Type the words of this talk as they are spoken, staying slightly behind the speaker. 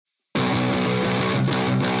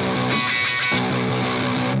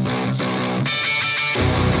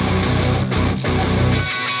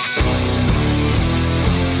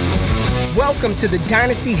Welcome to the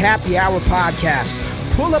Dynasty Happy Hour podcast.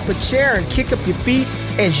 Pull up a chair and kick up your feet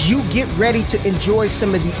as you get ready to enjoy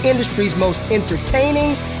some of the industry's most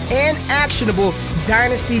entertaining and actionable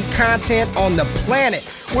Dynasty content on the planet.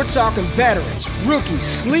 We're talking veterans, rookies,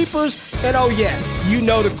 sleepers, and oh yeah, you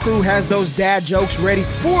know the crew has those dad jokes ready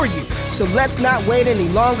for you. So let's not wait any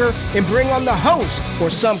longer and bring on the host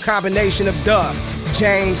or some combination of Doug,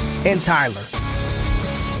 James, and Tyler.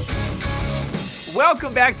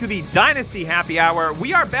 Welcome back to the Dynasty Happy Hour.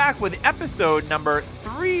 We are back with episode number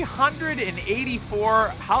 384.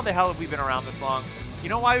 How the hell have we been around this long? You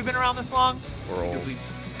know why we've been around this long? We're old.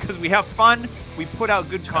 Because we have fun, we put out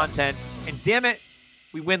good content, and damn it,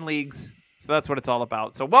 we win leagues. So that's what it's all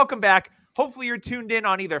about. So welcome back. Hopefully you're tuned in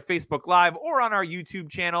on either Facebook Live or on our YouTube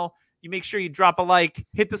channel. You make sure you drop a like,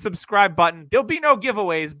 hit the subscribe button. There'll be no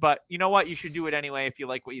giveaways, but you know what? You should do it anyway if you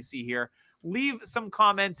like what you see here. Leave some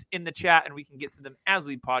comments in the chat and we can get to them as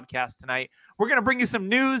we podcast tonight. We're going to bring you some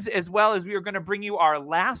news as well as we are going to bring you our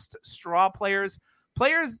last straw players.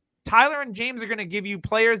 Tyler and James are going to give you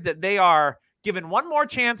players that they are given one more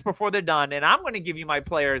chance before they're done. And I'm going to give you my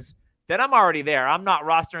players that I'm already there. I'm not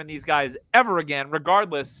rostering these guys ever again,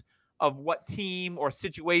 regardless of what team or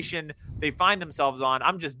situation they find themselves on.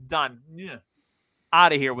 I'm just done.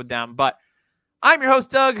 Out of here with them. But I'm your host,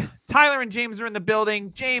 Doug. Tyler and James are in the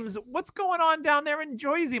building. James, what's going on down there in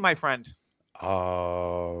Jersey, my friend?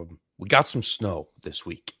 We got some snow this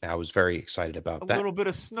week. I was very excited about that. A little bit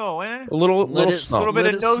of snow, eh? A little snow. A little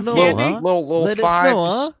bit of nose snow, candy. huh? Little Let it 5 snow,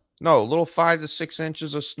 huh? No, a little 5 to 6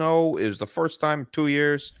 inches of snow. It was the first time in 2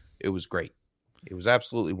 years. It was great. It was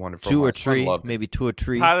absolutely wonderful. To My a son tree, loved it. maybe to a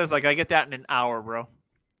tree. Tyler's like, I get that in an hour, bro.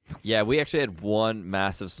 Yeah, we actually had one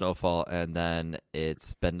massive snowfall, and then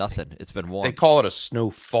it's been nothing. It's been warm. They call it a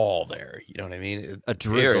snowfall there. You know what I mean? A Here,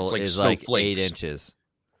 drizzle it's is like 8 snowflakes. inches.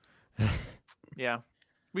 Yeah.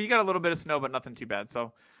 We got a little bit of snow, but nothing too bad.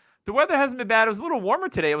 So the weather hasn't been bad. It was a little warmer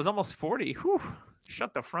today. It was almost 40. Whew.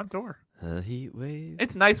 Shut the front door. A heat wave.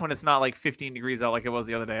 It's nice when it's not like 15 degrees out like it was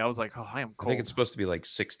the other day. I was like, oh, I am I cold. think it's supposed to be like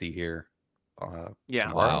 60 here. Yeah.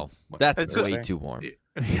 tomorrow. Wow, that's It's way Thursday? too warm.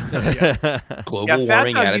 Yeah. Global Yeah, Fat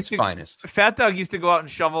warming Doug at used its to- finest. Fat Doug used to go out and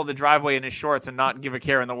shovel the driveway in his shorts and not give a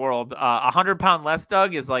care in the world. 100-pound less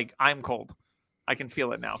Doug is like, I'm cold. I can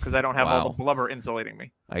feel it now because I don't have all Wow. the blubber insulating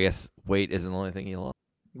me. I guess weight isn't the only thing you lost.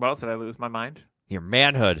 What else did I lose? My mind? Your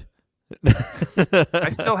manhood. I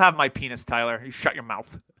still have my penis, Tyler. You shut your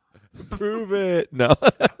mouth. Prove it. No.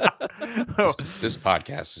 This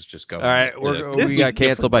podcast is just going. All right, This we got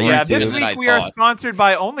canceled by Yeah, YouTube. this than I week we are thought. sponsored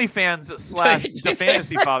by OnlyFans / The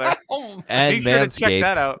Fantasy Father. and Make sure to check Manscaped.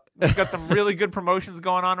 that out. We've got some really good promotions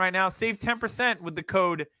going on right now. Save 10% with the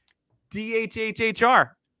code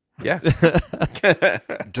DHHHR. Yeah.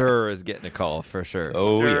 Durr is getting a call for sure.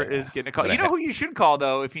 Oh, There yeah. is getting a call. But You know who you should call,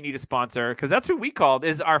 though, if you need a sponsor, because that's who we called,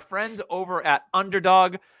 is our friends over at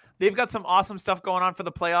Underdog. They've got some awesome stuff going on for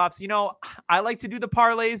the playoffs. You know, I like to do the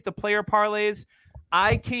parlays, the player parlays.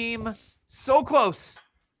 I came so close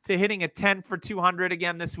to hitting a 10 for 200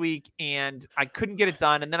 again this week, and I couldn't get it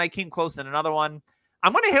done. And then I came close in another one.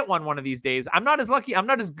 I'm going to hit one of these days. I'm not as lucky. I'm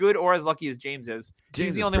not as good or as lucky as James is. James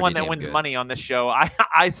He's the is only pretty one that damn wins good. money on this show.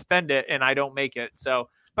 I spend it and I don't make it. So,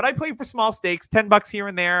 but I play for small stakes, $10 here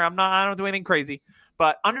and there. I don't do anything crazy,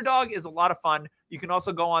 but Underdog is a lot of fun. You can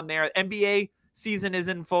also go on there. NBA season is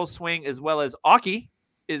in full swing, as well as hockey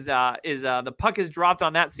is the puck is dropped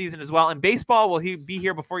on that season as well. And baseball will be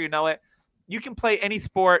here before you know it. You can play any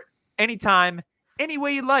sport, anytime, any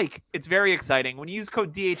way you like. It's very exciting. When you use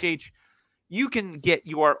code DHH, you can get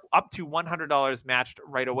your up to $100 matched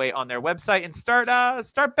right away on their website and start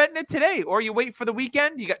betting it today. Or you wait for the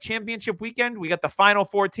weekend. You got championship weekend. We got the final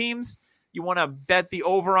 4 teams. You want to bet the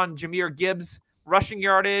over on Jahmyr Gibbs rushing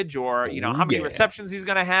yardage, or how many receptions he's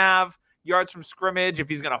going to have, yards from scrimmage, if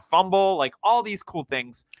he's going to fumble, like all these cool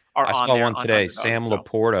things are I on saw there. one on today. Underdog. Sam So,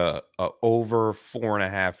 Laporta over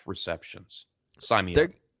 4.5 receptions. Sign me up.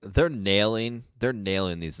 They're nailing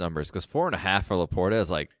these numbers because 4.5 for Laporta is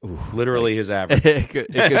like ooh, Literally his average. it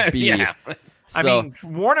could be. Yeah. I So- mean,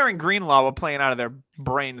 Warner and Greenlaw were playing out of their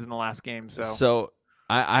brains in the last game. So,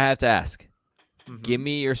 I have to ask, Mhm. give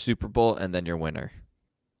me your Super Bowl and then your winner.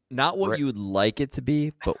 Not what Right. you would like it to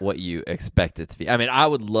be, but what you expect it to be. I mean, I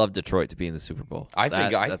would love Detroit to be in the Super Bowl. I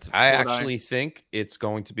That's actually think it's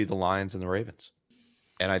going to be the Lions and the Ravens.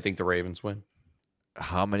 And I think the Ravens win.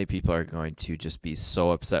 how many people are going to just be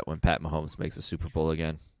so upset when Pat Mahomes makes a Super Bowl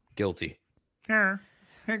again. Guilty. Here,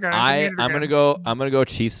 guys. I'm gonna go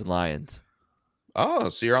Chiefs and Lions. Oh,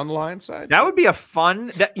 so you're on the Lions side? That would be a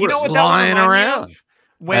fun. You We're know what just that would lying remind me around. of?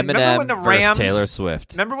 Remember Eminem when the versus Rams Taylor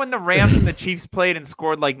Swift. Remember when the Rams and the Chiefs played and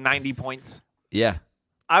scored like 90 points? Yeah.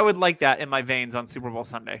 I would like that in my veins on Super Bowl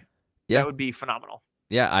Sunday. Yeah. That would be phenomenal.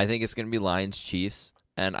 Yeah, I think it's going to be Lions-Chiefs,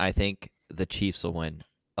 and I think the Chiefs will win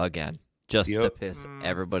again, just to piss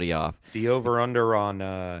everybody off. The over/under on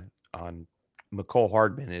McCole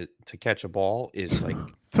Hardman to catch a ball is like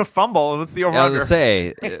to fumble. What's the over? I was gonna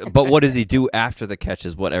say, but what does he do after the catch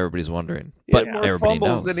is what everybody's wondering. But more everybody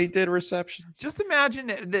fumbles knows than he did receptions. Just imagine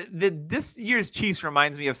that this year's Chiefs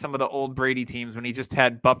reminds me of some of the old Brady teams when he just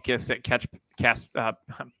had Bupkis at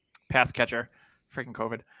pass catcher. Freaking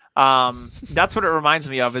COVID. That's what it reminds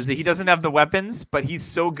me of. Is that he doesn't have the weapons, but he's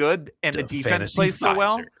so good, and the defense plays so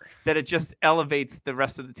well that it just elevates the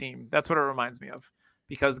rest of the team. That's what it reminds me of.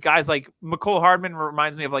 Because guys like McCole Hardman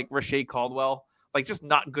reminds me of like Rashae Caldwell, like just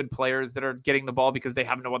not good players that are getting the ball because they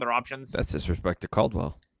have no other options. That's disrespect to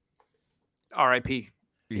Caldwell. R.I.P.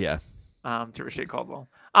 Yeah. To Rashae Caldwell.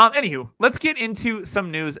 Anywho, let's get into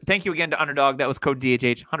some news. Thank you again to Underdog. That was code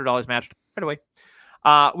DHH, $100 matched right away.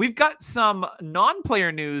 We've got some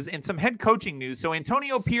non-player news and some head coaching news. So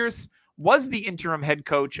Antonio Pierce was the interim head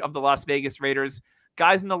coach of the Las Vegas Raiders.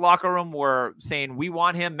 Guys in the locker room were saying, we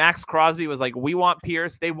want him. Max Crosby was like, we want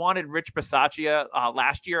Pierce. They wanted Rich Bisaccia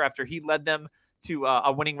last year after he led them to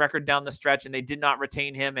a winning record down the stretch, and they did not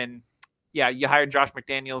retain him. And yeah, you hired Josh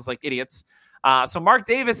McDaniels like idiots. So Mark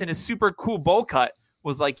Davis in his super cool bowl cut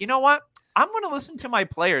was like, you know what? I'm going to listen to my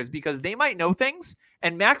players because they might know things.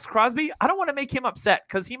 And Max Crosby, I don't want to make him upset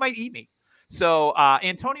because he might eat me. So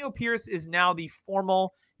Antonio Pierce is now the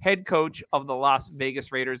formal head coach of the Las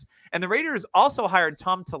Vegas Raiders. And the Raiders also hired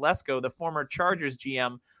Tom Telesco, the former Chargers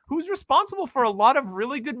GM, who's responsible for a lot of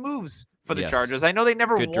really good moves for the Chargers. I know they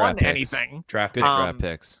never won anything. Good draft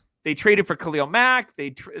picks. They traded for Khalil Mack. They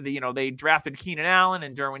drafted Keenan Allen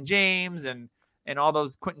and Derwin James and all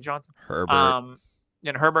those Quentin Johnson.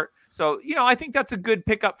 Herbert. So, I think that's a good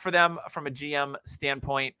pickup for them from a GM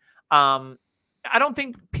standpoint. I don't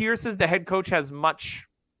think Pierce as the head coach has much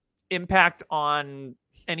impact on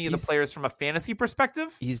any of the players from a fantasy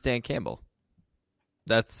perspective. He's Dan Campbell.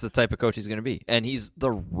 That's the type of coach he's going to be. And he's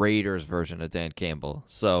the Raiders version of Dan Campbell.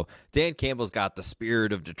 So Dan Campbell's got the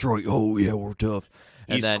spirit of Detroit. Oh, yeah, we're tough.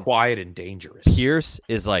 He's quiet and dangerous. Pierce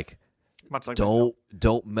is like, much like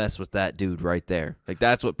don't mess with that dude right there. Like,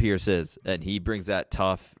 that's what Pierce is. And he brings that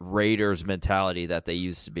tough Raiders mentality that they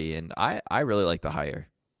used to be. And I really like the hire.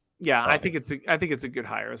 Yeah, I think it's a good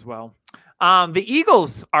hire as well. The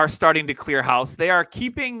Eagles are starting to clear house. They are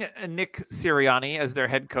keeping Nick Sirianni as their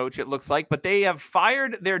head coach, it looks like, but they have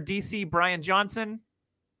fired their DC, Brian Johnson.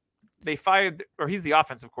 He's the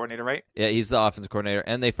offensive coordinator, right? Yeah, he's the offensive coordinator,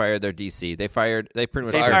 and they fired their DC. They pretty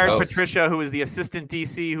much fired Patricia, who is the assistant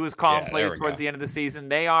DC, who was calling plays towards the end of the season.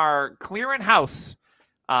 They are clearing house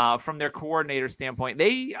from their coordinator standpoint.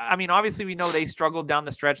 Obviously we know they struggled down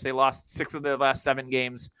the stretch. They lost 6 of their last 7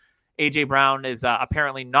 games. A.J. Brown is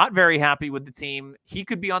apparently not very happy with the team. He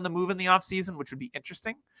could be on the move in the offseason, which would be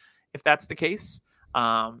interesting if that's the case.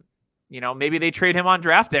 Maybe they trade him on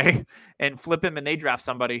draft day and flip him and they draft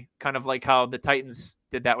somebody, kind of like how the Titans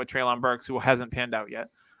did that with Treylon Burks, who hasn't panned out yet.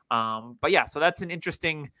 So that's an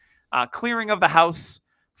interesting clearing of the house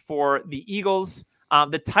for the Eagles.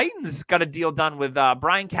 The Titans got a deal done with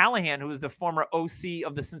Brian Callahan, who is the former OC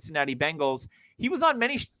of the Cincinnati Bengals. He was on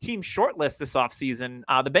many teams' short lists this offseason.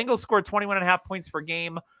 The Bengals scored 21.5 points per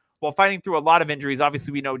game while fighting through a lot of injuries.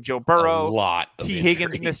 Obviously, we know Joe Burrow, T.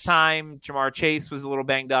 Higgins missed time. Jamar Chase was a little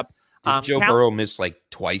banged up. Did Joe Burrow miss like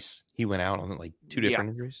twice? He went out on like 2 different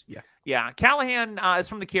injuries. Yeah. Callahan is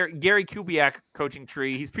from the Gary Kubiak coaching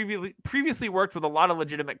tree. He's previously worked with a lot of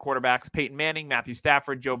legitimate quarterbacks: Peyton Manning, Matthew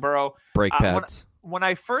Stafford, Joe Burrow. Brake pads. When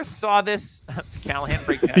I first saw this, Callahan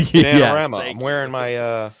brake pads. Bananarama. I'm wearing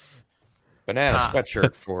my banana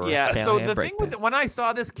sweatshirt for. Yeah. Callahan So the thing with when I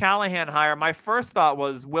saw this Callahan hire, my first thought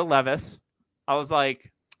was Will Levis. I was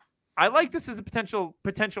like, I like this as a potential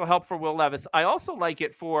help for Will Levis. I also like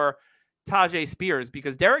it for Tajay Spears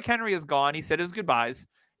because Derrick Henry is gone. He said his goodbyes.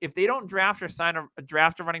 If they don't draft or sign a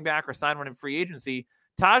running back or sign one in free agency,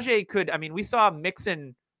 Tajay could. We saw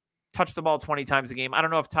Mixon touch the ball 20 times a game. I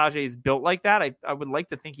don't know if Tajay is built like that. I would like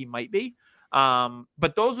to think he might be.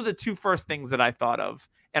 But those are the 2 first things that I thought of.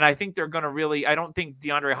 And I think they're going to I don't think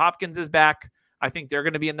DeAndre Hopkins is back. I think they're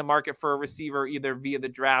going to be in the market for a receiver either via the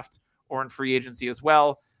draft or in free agency as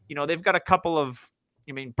well. They've got a couple of,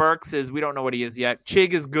 Burks we don't know what he is yet.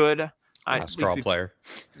 Chig is good. Straw player.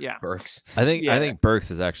 Yeah. Burks. I think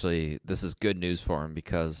Burks is this is good news for him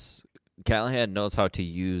because Callahan knows how to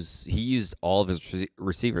use. He used all of his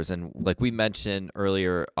receivers, and like we mentioned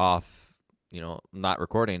earlier, not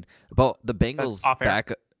recording about the Bengals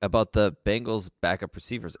about the Bengals backup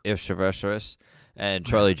receivers, If Shavasharish and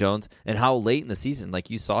Charlie Jones, and how late in the season, like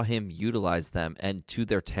you saw him utilize them and to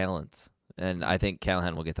their talents. And I think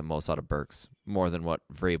Callahan will get the most out of Burks, more than what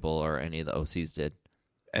Vrabel or any of the OCs did.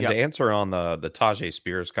 And to answer on the Tajay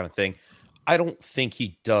Spears kind of thing, I don't think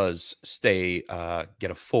he does get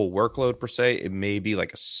a full workload per se. It may be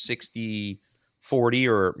like a 60-40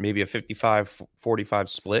 or maybe a 55-45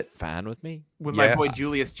 split. Fine with me. With my boy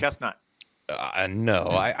Julius Chestnut. No,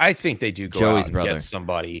 I think they do go Joey's out and brother. get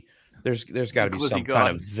somebody. There's got to be some God.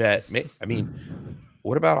 kind of vet. I mean,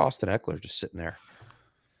 what about Austin Eckler just sitting there?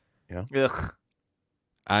 You know? Ugh.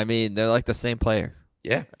 I mean, they're like the same player,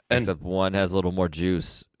 Yeah. And except one has a little more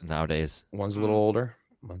juice nowadays. one's a little older,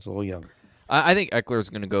 one's a little younger. I think Eckler's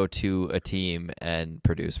going to go to a team and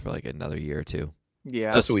produce for like another year or two.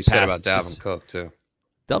 Yeah. That's what we said about past- Dalvin Cook, too.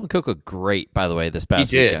 Dalvin Cook looked great, by the way, this He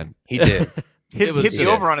past did. weekend. He did. hit was the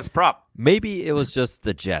just- over on his prop. Maybe it was just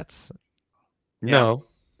the Jets. No.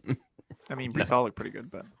 I mean, Brees Hall looked pretty good,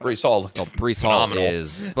 but Brees Hall looked Well, Brees Hall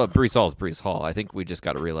phenomenal. but Brees Hall is Brees Hall. I think we just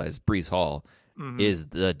got to realize Brees Hall is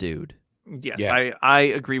the dude. yes, Yeah. I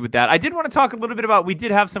agree with that. I did want to talk a little bit about, we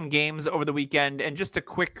did have some games over the weekend, and just a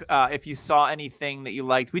quick, if you saw anything that you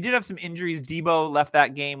liked, we did have some injuries. Debo left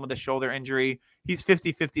that game with a shoulder injury. He's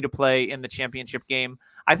 50-50 to play in the championship game.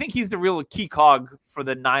 I think he's the real key cog for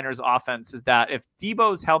the Niners offense, is that if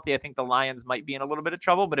Debo's healthy, I think the Lions might be in a little bit of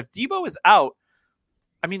trouble. But if Debo is out,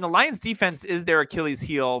 I mean, the Lions defense is their Achilles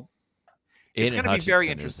heel. It's Aiden going to be very Hutchinson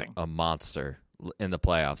is interesting. a monster in the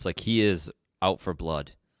playoffs. Like, he is out for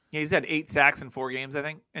blood. Yeah, he's had 8 sacks in 4 games, I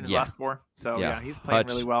think, in his Yeah. last 4. So, Yeah. yeah, he's playing Hutch.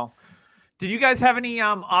 really well. Did you guys have any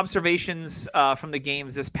observations from the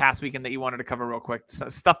games this past weekend that you wanted to cover real quick?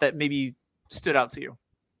 Stuff that maybe stood out to you?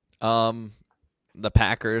 The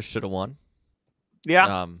Packers should have won. Yeah.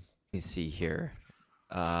 Let me see here.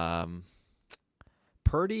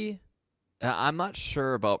 Purdy, I'm not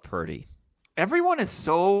sure about Purdy. Everyone is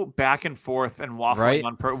so back and forth and waffling Right?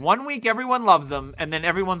 on Purdy. One week, everyone loves him, and then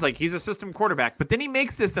everyone's like, he's a system quarterback. But then he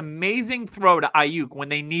makes this amazing throw to Ayuk when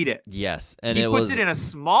they need it. Yes, and He it puts was it in a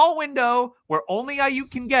small window where only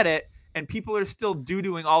Ayuk can get it, and people are still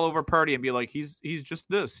doo-dooing all over Purdy and be like, he's just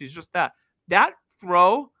this, he's just that. That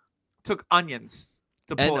throw took onions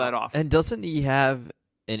to pull that off. And doesn't he have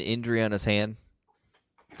an injury on his hand?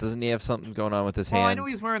 Doesn't he have something going on with his hand? I know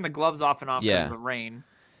he's wearing the gloves off and on because Yeah. of the rain.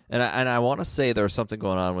 And I want to say there was something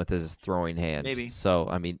going on with his throwing hand. Maybe. So,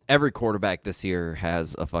 I mean, every quarterback this year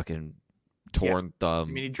has a fucking torn thumb.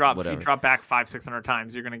 I mean, he dropped whatever. back 500-600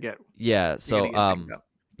 times. You're gonna get Yeah, you're so gonna get dinged up.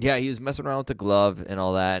 yeah, he was messing around with the glove and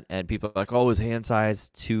all that, and people are like, oh, his hand size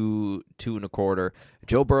 2.25.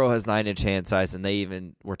 Joe Burrow has 9-inch hand size, and they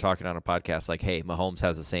even were talking on a podcast like, hey, Mahomes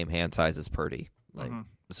has the same hand size as Purdy. Like,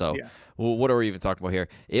 so, Yeah. well, what are we even talking about here?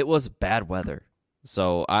 It was bad weather,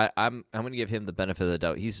 so I'm going to give him the benefit of the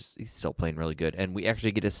doubt. He's still playing really good, and we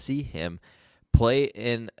actually get to see him play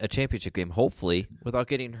in a championship game, hopefully, without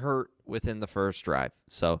getting hurt within the first drive.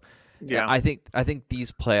 So, Yeah. I think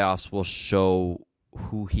these playoffs will show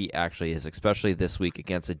who he actually is, especially this week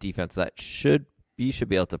against a defense that should be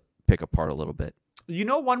able to pick apart a little bit. You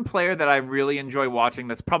know, one player that I really enjoy watching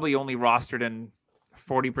that's probably only rostered in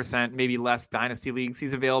 40%, maybe less dynasty leagues.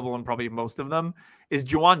 He's available in probably most of them. Is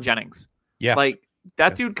Juwan Jennings. Yeah. Like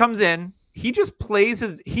that dude comes in, he just plays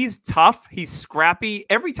he's tough, he's scrappy.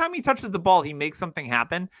 Every time he touches the ball, he makes something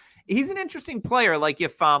happen. He's an interesting player. Like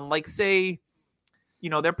if like say, you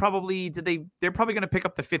know, they're probably going to pick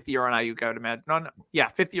up the 5th year on Ayuk, I would imagine. No,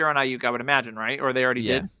 5th year on Ayuk, I would imagine, right? Or they already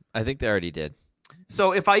did. I think they already did.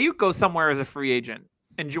 So if Ayuk goes somewhere as a free agent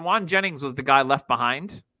and Juwan Jennings was the guy left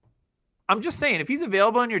behind, I'm just saying, if he's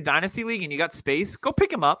available in your dynasty league and you got space, go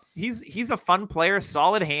pick him up. He's a fun player,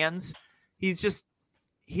 solid hands. He's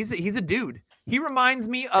a dude. He reminds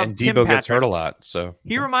me of And Tim Debo Patrick. gets hurt a lot, so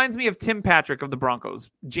He reminds me of Tim Patrick of the Broncos.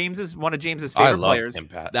 One of James's I favorite love players. Tim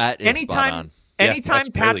Pat. That is spot on. Anytime that's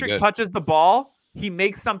really Patrick good. touches the ball, he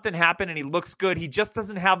makes something happen and he looks good. He just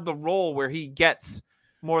doesn't have the role where he gets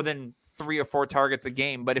more than 3 or 4 targets a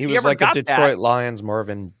game. But if He he was ever like got a Detroit that, Lions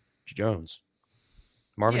Marvin Jones.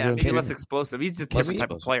 Marvin yeah, Jones. maybe Jr.? less explosive. He's just a Less different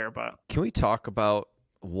type of explosive. player. But Can we talk about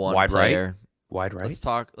one Wide right? player? Wide right. Let's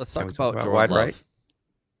talk Can we about talk about Jordan wide Love. right?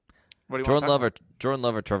 what do you Jordan want to Love or Jordan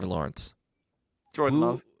Love or Trevor Lawrence? Jordan Who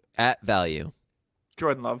Love. at value?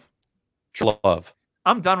 Jordan Love. Love.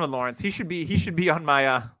 I'm done with Lawrence. He should be on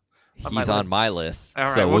my He's my on list. my list. All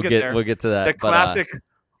right, so we'll get there. we'll get to that. the but, classic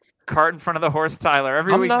cart in front of the horse Tyler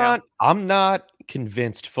every week I'm not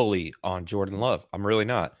convinced fully on Jordan Love. I'm really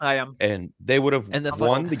not. now. I am. And they would have And the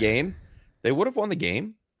won the game. They would have won the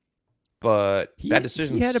game, but He- bad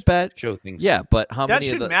decisions he had a bad- show things. Yeah, but how That many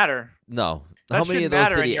of shouldn't the matter. no? That how many shouldn't of those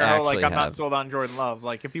matter did in he your whole, actually I'm not have? sold on Jordan Love.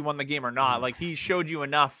 Like if he won the game or not. Like he showed you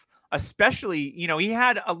enough, especially, he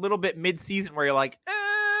had a little bit mid-season where you're like,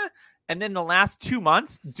 and then the last 2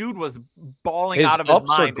 months, dude was balling His out of his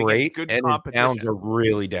ups are mind against great, good and his downs competition. are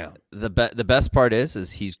really down. The best part is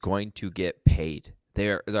he's going to get paid.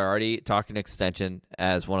 They're already talking extension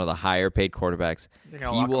as one of the higher paid quarterbacks. They're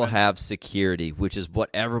gonna He lock him will in. have security, which is what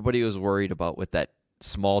everybody was worried about with that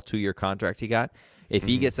small 2-year contract he got. If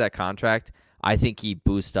he gets that contract, I think he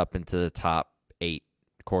boosts up into the top 8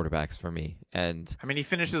 quarterbacks for me. And I mean, he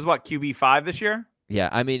finishes what, QB5 this year? yeah,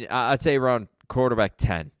 I mean, I'd say around quarterback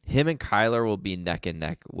 10. Him and Kyler will be neck and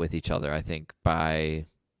neck with each other, I think, by,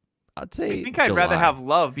 I'd say, I think I'd rather July. have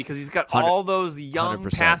Love because he's got 100 all those young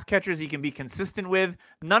 100%. pass catchers he can be consistent with.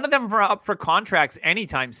 None of them are up for contracts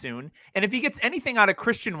anytime soon. And if he gets anything out of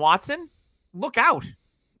Christian Watson, look out.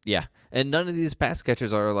 Yeah, and none of these pass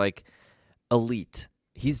catchers are like elite.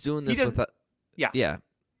 He's doing this with yeah.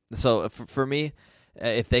 So for me,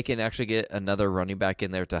 if they can actually get another running back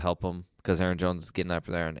in there to help him, because Aaron Jones is getting up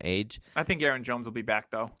there in age, I think Aaron Jones will be back,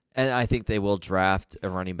 though. and I think they will draft a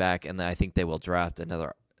running back, and then I think they will draft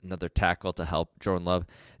another tackle to help Jordan Love.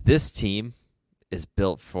 This team is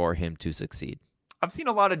built for him to succeed. I've seen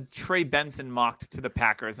a lot of Trey Benson mocked to the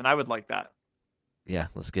Packers, and I would like that. Yeah,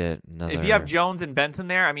 let's get another. If you have Jones and Benson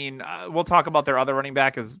there, I mean, we'll talk about their other running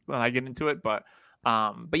back as when I get into it, but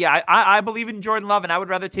yeah, I believe in Jordan Love, and I would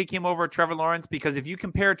rather take him over Trevor Lawrence because if you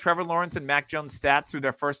compare Trevor Lawrence and Mac Jones' stats through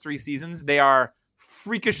their first 3 seasons, they are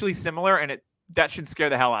freakishly similar, and that should scare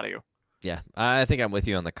the hell out of you. Yeah, I think I'm with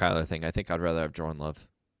you on the Kyler thing. I think I'd rather have Jordan Love.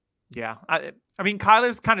 Yeah, I mean,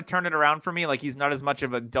 Kyler's kind of turned it around for me. Like he's not as much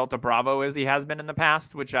of a Delta Bravo as he has been in the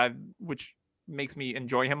past, which makes me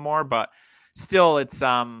enjoy him more. But still, it's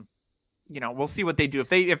we'll see what they do.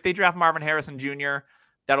 If they draft Marvin Harrison Jr.,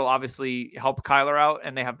 that'll obviously help Kyler out,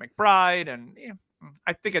 and they have McBride, and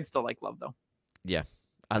I think I'd still like Love though. Yeah,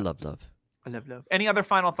 I love Love. I love Love. Any other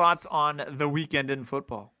final thoughts on the weekend in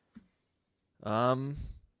football? Stephon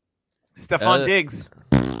Diggs.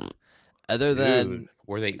 Other than Dude,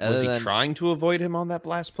 was he trying to avoid him on that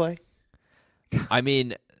last play? I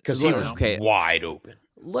mean, Because he was wide open.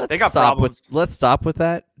 They got problems. Let's stop with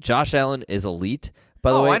that. Josh Allen is elite,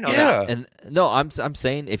 by the way. I know that. And no, I'm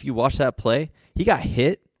saying if you watch that play, he got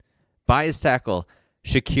hit by his tackle.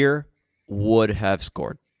 Shakir would have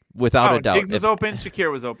scored without a doubt. Diggs was open. Shakir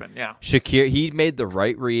was open. Yeah. Shakir, he made the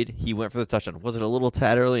right read. He went for the touchdown. Was it a little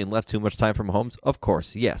tad early and left too much time for Mahomes? Of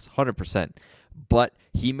course, yes, 100%. But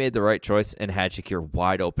he made the right choice and had Shakir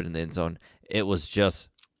wide open in the end zone. It was just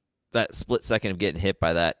that split second of getting hit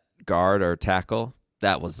by that guard or tackle.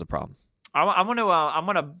 That was the problem. I'm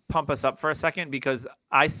gonna pump us up for a second because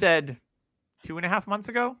I said 2.5 months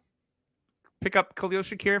ago, pick up Khalil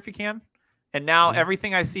Shakir if you can, and now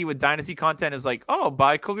everything I see with Dynasty content is like, oh,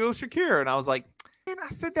 buy Khalil Shakir, and I was like, man, I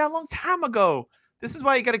said that a long time ago. This is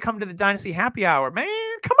why you got to come to the Dynasty Happy Hour, man.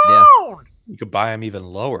 Come on. You could buy him even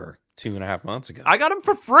lower 2.5 months ago. I got him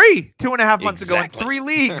for free 2.5 months ago in Exactly. 3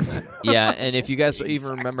 leagues. Yeah, and if you guys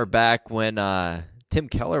even remember back when Tim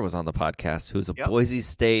Keller was on the podcast, who's a Boise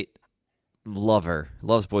State lover,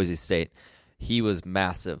 loves Boise State, he was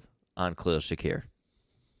massive on Khalil Shakir.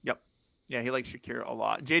 Yeah, he likes Shakir a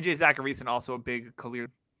lot. JJ Zacharyson also a big Khalil.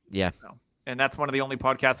 Yeah. And that's one of the only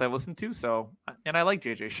podcasts I listen to. So, and I like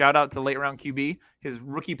JJ. Shout out to Late Round QB. His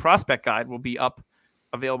rookie prospect guide will be up,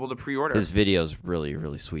 available to pre-order. His video's really,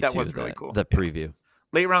 really sweet. That too, was really cool. The preview.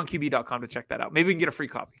 LateRoundQB.com to check that out. Maybe we can get a free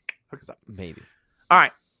copy. Hook us up. Maybe. All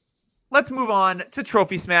right. Let's move on to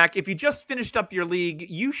Trophy Smack. If you just finished up your league,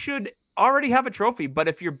 you should already have a trophy. But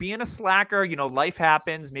if you're being a slacker, life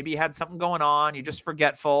happens. Maybe you had something going on. You're just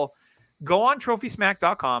forgetful. Go on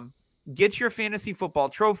TrophySmack.com. Get your fantasy football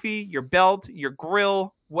trophy, your belt, your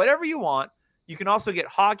grill, whatever you want. You can also get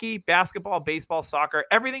hockey, basketball, baseball, soccer.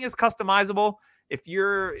 Everything is customizable. If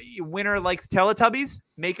your winner likes Teletubbies,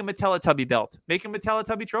 make him a Teletubby belt. Make him a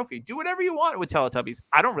Teletubby trophy. Do whatever you want with Teletubbies.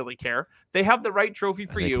 I don't really care. They have the right trophy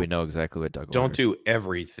for I think you. we know exactly what Doug Don't ordered. do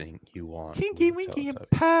everything you want. Tinky, with winky, and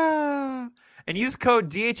Teletubby. pa. And use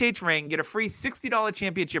code DHHRING. Get a free $60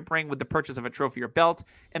 championship ring with the purchase of a trophy or belt.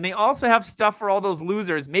 And they also have stuff for all those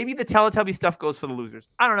losers. Maybe the Teletubby stuff goes for the losers.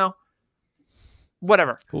 I don't know.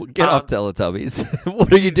 Whatever. Well, get off Teletubbies.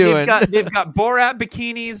 What are you doing? They've got Borat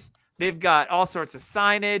bikinis. They've got all sorts of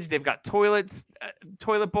signage. They've got toilets,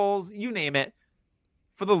 toilet bowls, you name it.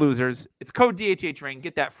 For the losers, it's code DHHRING.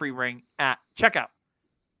 Get that free ring at checkout.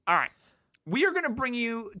 All right. We are going to bring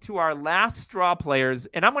you to our last straw players,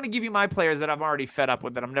 and I'm going to give you my players that I'm already fed up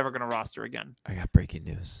with that I'm never going to roster again. I got breaking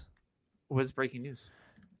news. What is breaking news?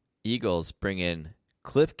 Eagles bring in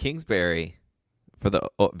Cliff Kingsbury for the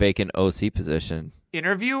vacant OC position.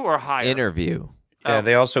 Interview or hire? Interview. Yeah, Oh.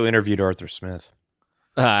 they also interviewed Arthur Smith.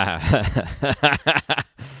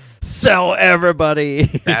 Sell everybody.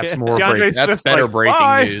 That's more DeAndre that's Swift's better like, breaking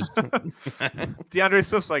 "Bye." news. DeAndre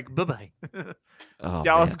Swift's like, bye-bye. Oh,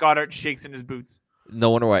 Dallas man. Goedert shakes in his boots.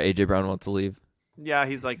 No wonder why AJ Brown wants to leave. Yeah,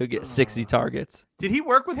 he's like, He'll get "Ugh." 60 targets. Did he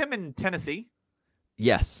work with him in Tennessee?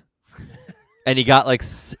 Yes. And he got like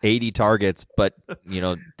 80 targets, but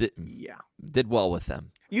Yeah. did well with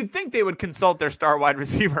them. You'd think they would consult their star wide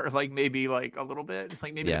receiver, like maybe like a little bit,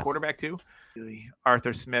 like maybe Yeah. the quarterback too. Really,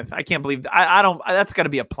 Arthur Smith. I can't believe I don't. That's got to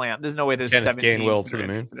be a plant. There's no way there's Kenneth 7 Gainwell teams to that are the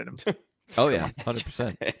moon. interested in him. Oh yeah,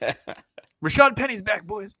 100%. Rashad Penny's back,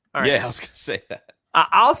 boys. All right. Yeah, I was gonna say that.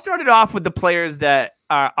 I'll start it off with the players that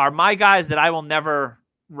are my guys that I will never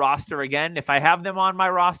roster again. If I have them on my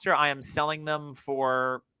roster, I am selling them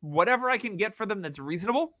for whatever I can get for them that's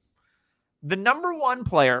reasonable. The number one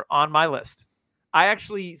player on my list, I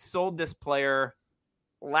actually sold this player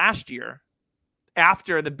last year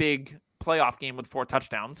after the big playoff game with 4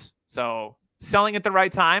 touchdowns. So selling at the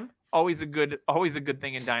right time, always a good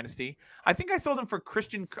thing in Dynasty. I think I sold him for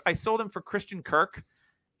Christian Kirk,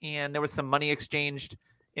 and there was some money exchanged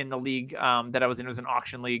in the league that I was in. It was an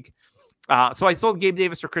auction league. So I sold Gabe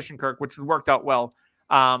Davis for Christian Kirk, which worked out well.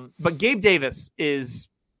 But Gabe Davis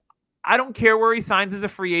I don't care where he signs as a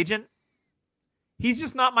free agent. He's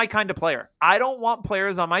just not my kind of player. I don't want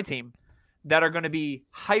players on my team that are going to be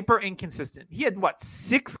hyper inconsistent. He had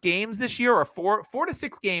 6 games this year, or 4 to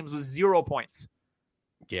 6 games with 0 points.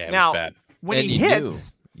 Yeah, it Now, was bad. When And he you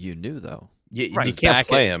hits, You knew though. You Right. you was can't back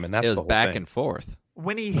play and- him, and that's It was the whole back thing. and forth.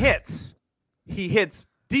 when he hits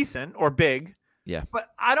decent or big. Yeah. But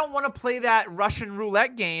I don't want to play that Russian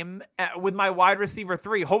roulette game with my wide receiver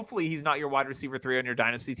 3. Hopefully he's not your wide receiver 3 on your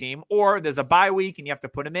dynasty team, or there's a bye week and you have to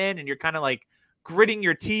put him in and you're kind of like gritting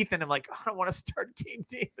your teeth. And I'm like, I don't want to start Gabe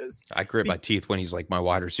Davis. I grit my teeth when he's like my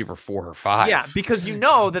wide receiver 4 or 5. Yeah, because you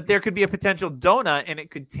know that there could be a potential donut and it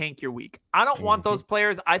could tank your week. I don't want those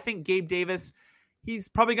players. I think Gabe Davis, he's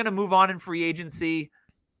probably going to move on in free agency.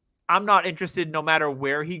 I'm not interested no matter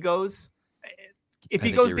where he goes. If I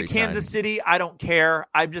he think goes he to Kansas resigns. City, I don't care.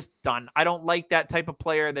 I'm just done. I don't like that type of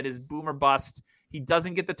player that is boom or bust. He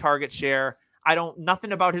doesn't get the target share.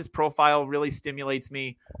 Nothing about his profile really stimulates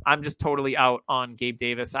me. I'm just totally out on Gabe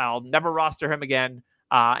Davis. I'll never roster him again.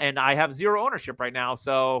 And I have 0 ownership right now.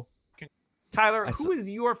 So Tyler, who is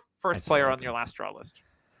your first player on your last draw list?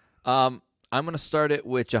 I'm going to start it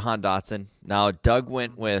with Jahan Dotson. Now, Doug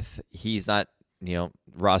went with he's not,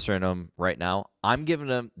 rostering him right now. I'm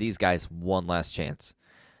giving these guys one last chance.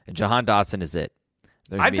 And Jahan Dotson is it.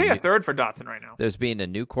 I'd pay a third for Dotson right now. There's being a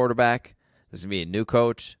new quarterback. There's going to be a new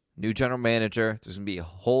coach, new general manager. There's going to be a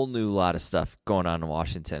whole new lot of stuff going on in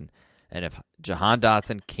Washington. And if Jahan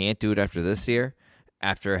Dotson can't do it after this year,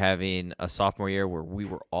 after having a sophomore year where we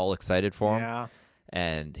were all excited for him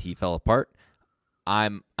and he fell apart,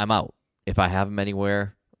 I'm out. If I have him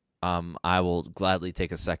anywhere, I will gladly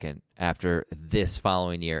take a second after this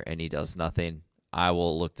following year and he does nothing. I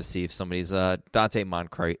will look to see if somebody's Dante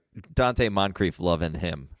Moncrief loving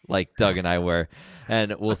him like Doug and I were,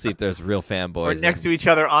 and we'll see if there's real fanboys. Or next to each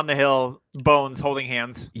other on the hill, bones holding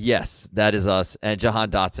hands. Yes, that is us. And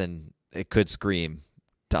Jahan Dotson, it could scream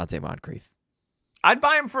Dante Moncrief. I'd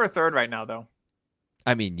buy him for a third right now, though.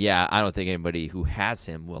 I mean, yeah, I don't think anybody who has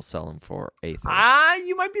him will sell him for a third.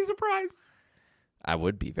 You might be surprised. I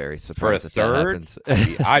would be very For a surprised if that third,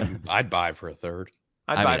 happens. I'd buy for a third.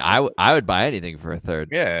 I would buy anything for a third.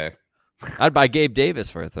 Yeah, I'd buy Gabe Davis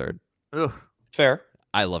for a third. Ugh. fair.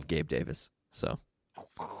 I love Gabe Davis. So,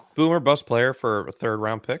 Boomer bust player for a 3rd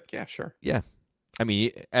round pick. Yeah, sure. yeah. I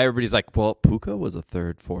mean, everybody's like, well, Puka was a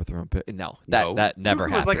 3rd, 4th round pick. No, that never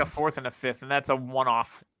Puka was happens. like a 4th and a 5th, and that's a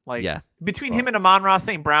one-off. Like, Yeah. between him and Amon-Ra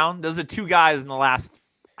St. Brown, those are 2 guys in the last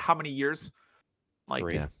how many years? Like,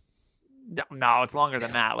 3. Yeah. No, it's longer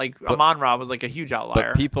than that. Like, But- Amon-Ra was like a huge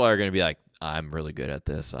outlier. But people are going to be like, I'm really good at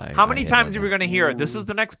this. How many times are we going to hear it? This is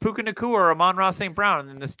the next Puka Nacua or Amon-Ra St. Brown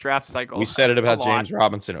in this draft cycle. We said it about A lot. James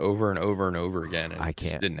Robinson over and over and over again, and I it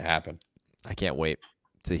just can't. didn't happen. I can't wait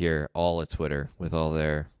to hear all of Twitter with all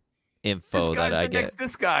their info This guy's that I the get. next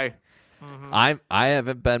this guy. Mhm. I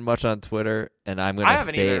haven't been much on Twitter, and I'm going I to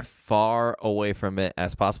haven't stay either. far away from it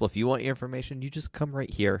as possible. If you want your information, you just come right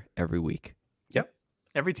here every week.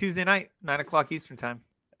 Every Tuesday night, 9 o'clock Eastern time.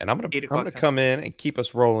 And I'm 8 gonna o'clock come in and keep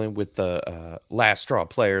us rolling with the last straw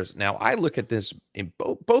players. Now I look at this in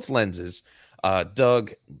both lenses.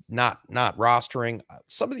 Doug, not rostering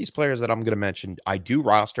some of these players that I'm going to mention. I do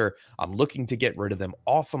roster. I'm looking to get rid of them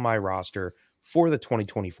off of my roster for the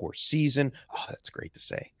 2024 season. Oh, that's great to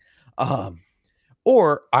say.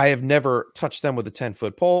 or I have never touched them with a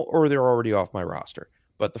 10-foot pole, or they're already off my roster.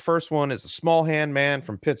 But the first one is a small hand man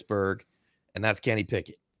from Pittsburgh, and that's Kenny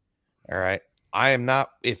Pickett. All right. I am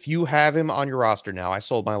not, if you have him on your roster now, I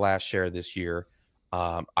sold my last share this year.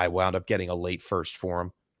 I wound up getting a late first for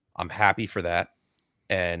him. I'm happy for that.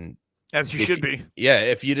 And as you should be. Yeah.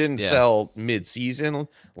 If you didn't sell mid-season,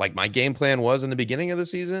 like my game plan was in the beginning of the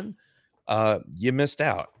season, you missed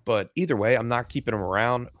out. But either way, I'm not keeping him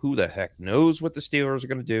around. Who the heck knows what the Steelers are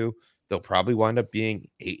going to do? They'll probably wind up being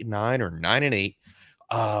 8-9 or 9-8.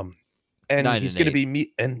 And he's going to be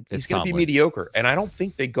mediocre. And I don't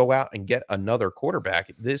think they go out and get another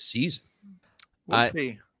quarterback this season. We'll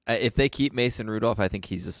see. If they keep Mason Rudolph, I think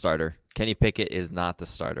he's a starter. Kenny Pickett is not the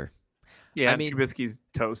starter. Yeah, I mean, Trubisky's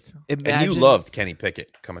toast. And you loved Kenny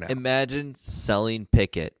Pickett coming out. Imagine selling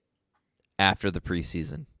Pickett after the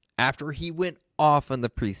preseason. After he went off in the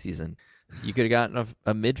preseason, you could have gotten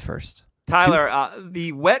a mid-first. Tyler,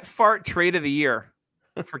 the wet fart trade of the year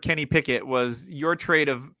for Kenny Pickett was your trade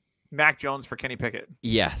of Mac Jones for Kenny Pickett.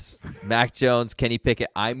 Yes. Mac Jones, Kenny Pickett.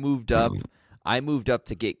 I moved up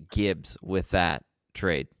to get Gibbs with that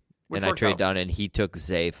trade. Which and I traded down, and he took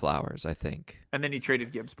Zay Flowers, I think. And then he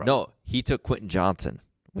traded Gibbs, probably. No, he took Quentin Johnson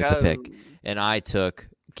with the pick. And I took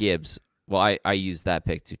Gibbs. Well, I used that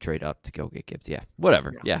pick to trade up to go get Gibbs. Yeah,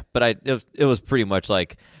 whatever. Yeah. But it was pretty much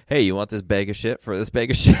like, hey, you want this bag of shit for this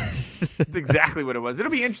bag of shit? That's exactly what it was. It'll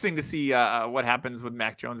be interesting to see what happens with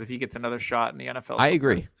Mac Jones if he gets another shot in the NFL. I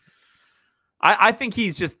agree. I think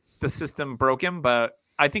he's just, the system broke him, but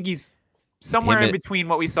I think he's somewhere in between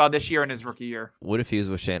what we saw this year and his rookie year. What if he was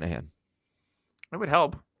with Shanahan? It would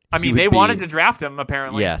help. I mean, they wanted to draft him,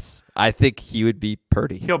 apparently. Yes. I think he would be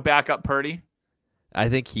Purdy. He'll back up Purdy. I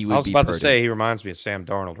think he would be I was about Purdy. to say he reminds me of Sam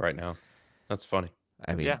Darnold right now. That's funny.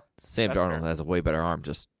 I mean, Sam Darnold has a way better arm,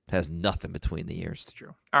 just has nothing between the ears. It's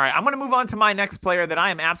true. All right, I'm going to move on to my next player that I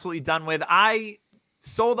am absolutely done with. I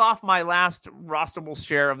sold off my last rosterable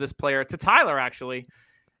share of this player to Tyler, actually,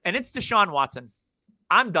 and it's Deshaun Watson.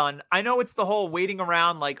 I'm done. I know it's the whole waiting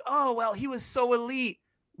around like, oh, well, he was so elite.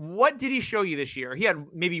 What did he show you this year? He had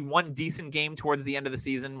maybe one decent game towards the end of the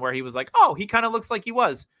season where he was like, oh, he kind of looks like he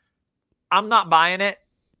was. I'm not buying it.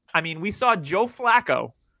 I mean, we saw Joe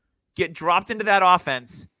Flacco get dropped into that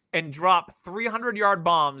offense and drop 300-yard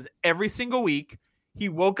bombs every single week. He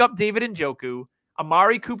woke up David Njoku.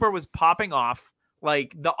 Amari Cooper was popping off.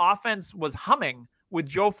 Like, the offense was humming with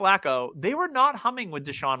Joe Flacco. They were not humming with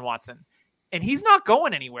Deshaun Watson. And he's not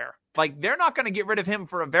going anywhere. Like, they're not going to get rid of him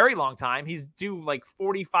for a very long time. He's due like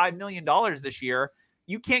 $45 million this year.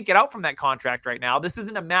 You can't get out from that contract right now. This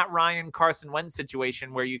isn't a Matt Ryan, Carson Wentz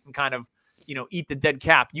situation where you can kind of, eat the dead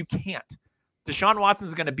cap. You can't. Deshaun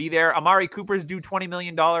Watson's going to be there. Amari Cooper's due $20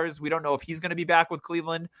 million. We don't know if he's going to be back with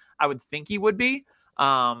Cleveland. I would think he would be.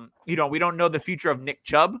 We don't know the future of Nick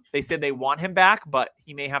Chubb. They said they want him back, but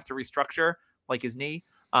he may have to restructure like his knee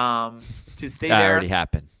to stay there. That already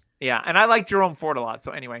happened. Yeah, and I like Jerome Ford a lot.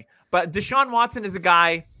 So anyway, but Deshaun Watson is a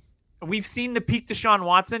guy, we've seen the peak Deshaun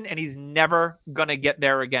Watson, and he's never going to get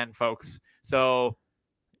there again, folks. So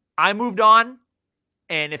I moved on,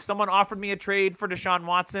 and if someone offered me a trade for Deshaun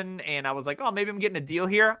Watson and I was like, oh, maybe I'm getting a deal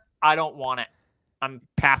here, I don't want it. I'm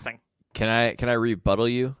passing. Can I rebuttal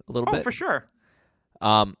you a little bit? Oh, for sure.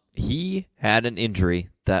 He had an injury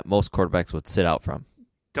that most quarterbacks would sit out from.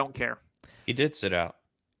 Don't care. He did sit out.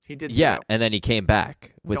 He did. Yeah, sit out. and then he came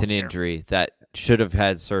back with Don't an injury that should have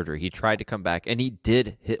had surgery. He tried to come back, and he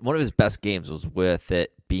did hit. One of his best games was with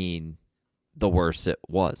it being the worst it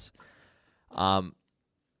was.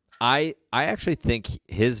 I actually think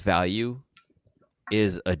his value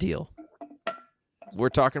is a deal. We're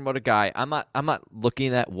talking about a guy. I'm not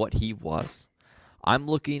looking at what he was. I'm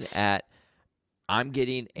looking at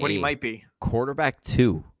getting what he might be. Quarterback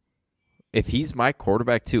 2. If he's my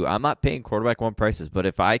quarterback 2, I'm not paying quarterback 1 prices, but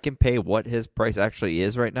if I can pay what his price actually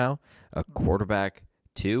is right now, a quarterback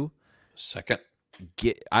 2, second,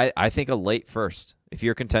 I think a late first. If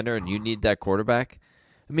you're a contender and you need that quarterback,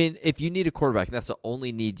 I mean, if you need a quarterback, that's the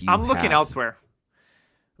only need you I'm looking elsewhere.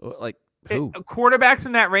 Like who? Quarterbacks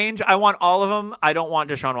in that range, I want all of them. I don't want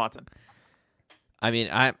Deshaun Watson. I mean,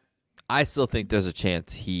 I still think there's a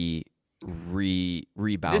chance he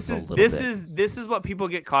rebounds a little bit. This is what people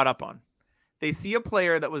get caught up on. They see a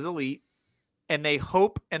player that was elite, and they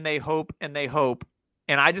hope and they hope and they hope,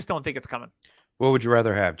 and I just don't think it's coming. What would you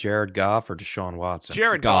rather have, Jared Goff or Deshaun Watson?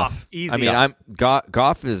 Jared Goff, easy. I mean,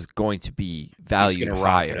 Goff is going to be valued higher.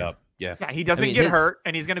 Rock it up. Yeah, he doesn't get hurt,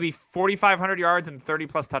 and he's going to be 4,500 yards and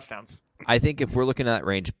 30-plus touchdowns. I think if we're looking at that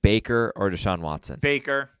range, Baker or Deshaun Watson.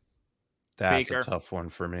 Baker. That's a tough one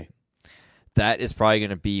for me. that is probably going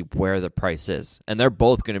to be where the price is, and they're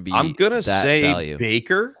both going to be. I'm gonna that say value.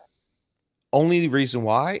 Baker. Only reason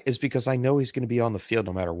why is because I know he's going to be on the field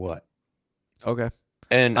no matter what, Okay.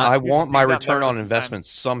 and Uh, I You're want just my being that return on nervous this investment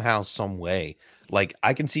somehow, some way. Like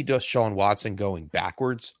I can see Deshaun Watson going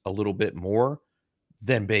backwards a little bit more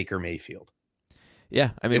than Baker Mayfield. Yeah,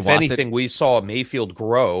 I mean, If Watson, anything, we saw Mayfield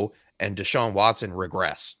grow and Deshaun Watson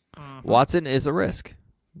regress. Mhm. Watson is a risk.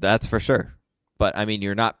 That's for sure. But I mean,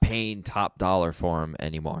 you're not paying top dollar for him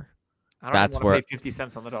anymore. I don't That's even where- want to pay 50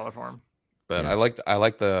 cents on the dollar for him. But Yeah. I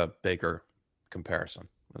like the Baker comparison.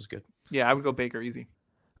 That was good. Yeah, I would go Baker easy.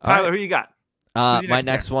 All Tyler, right. who you got? Who's your My next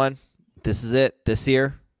guy? next one. This is it. This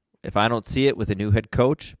year, if I don't see it with a new head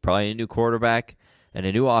coach, probably a new quarterback, and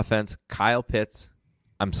a new offense, Kyle Pitts.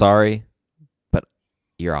 I'm sorry, but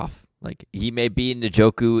you're off. Like he may be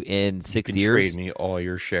Njoku in 6 You can years. trade me all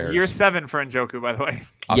your shares. Year 7 for Njoku, by the way.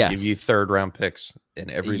 I'll Yes. give you 3rd round picks in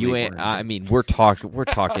every You league ain't. we're in. I mean, we're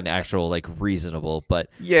talking actual like reasonable, but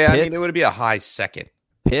Yeah, I mean Pitts- it would be a high second.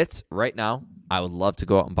 Pitts right now, I would love to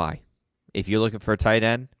go out and buy. If you're looking for a tight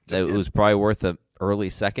end Just that him. was probably worth an early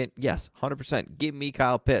second, yes, 100%. Give me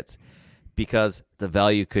Kyle Pitts because the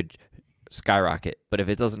value could skyrocket. But if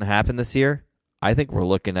it doesn't happen this year, I think we're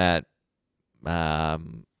looking at, I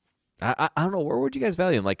don't know, where would you guys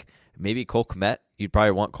value him? Like maybe Cole Kmet. You'd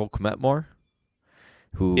probably want Cole Kmet more.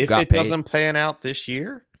 Who If got it paid. doesn't pan out this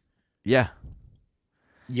year, Yeah.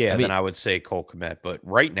 yeah, I mean- then I would say Cole Kmet. But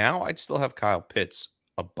right now, I'd still have Kyle Pitts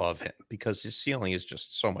above him because his ceiling is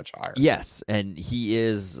just so much higher. Yes, and he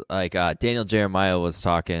is like Daniel Jeremiah was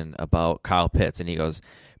talking about Kyle Pitts, and he goes,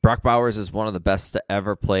 Brock Bowers is one of the best to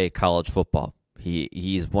ever play college football.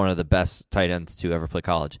 He's one of the best tight ends to ever play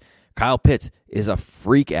college. Kyle Pitts is a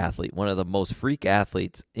freak athlete, one of the most freak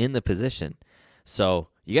athletes in the position. So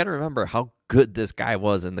you got to remember how good this guy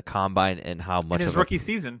was in the combine and how much In his of a- rookie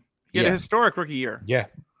season. He had Yeah. a historic rookie year. Yeah.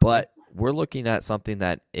 But we're looking at something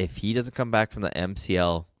that if he doesn't come back from the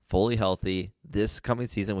MCL fully healthy this coming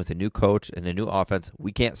season with a new coach and a new offense,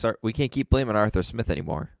 we can't keep blaming Arthur Smith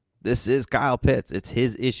anymore. This is Kyle Pitts. It's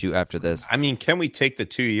his issue after this. I mean, can we take the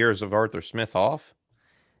 2 years of Arthur Smith off?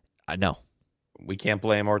 I know. We can't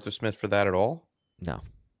blame Arthur Smith for that at all. No.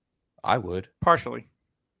 I would. Partially.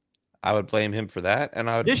 I would blame him for that, and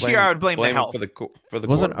I would. This year, I would blame the him health. for the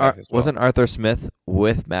Wasn't quarterback as well. wasn't Arthur Smith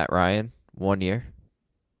with Matt Ryan 1 year?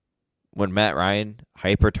 When Matt Ryan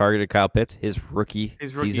hyper targeted Kyle Pitts his rookie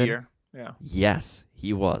season? year. Yeah. Yes,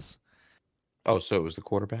 he was. Oh, so it was the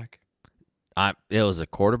quarterback. It was a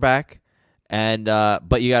quarterback, and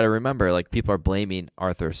but you got to remember, like people are blaming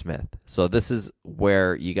Arthur Smith. So this is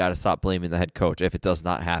where you got to stop blaming the head coach if it does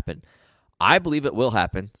not happen. I believe it will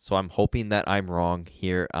happen, so I'm hoping that I'm wrong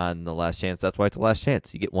here on the last chance. That's why it's the last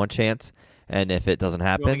chance. You get one chance, and if it doesn't You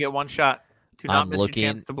only happen, get one shot. Do not I'm miss looking. your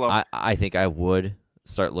chance to blow. I think I would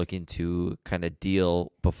start looking to kind of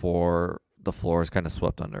deal before the floor is kind of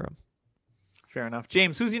swept under him. Fair enough.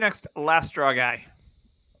 James, who's your next last straw guy?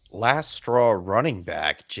 Last straw running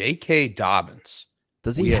back, J.K. Dobbins.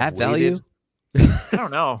 Does he We have value? waited- I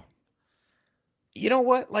don't know. You know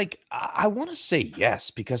what? Like, I want to say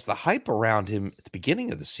yes because the hype around him at the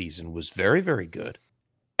beginning of the season was very, very good,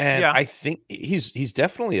 and Yeah. I think he's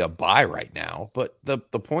definitely a buy right now. But the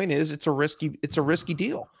point is, it's a risky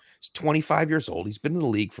deal. He's 25 years old. He's been in the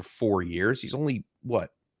league for 4 years. He's only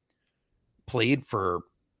played for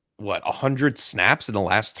 100 snaps in the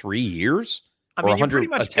last 3 years. I Or mean, you're 100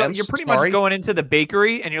 pretty attempts, much sorry. going into the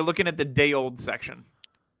bakery and you're looking at the day old section.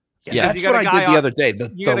 Yeah. That's You got what a I guy did the off- other day.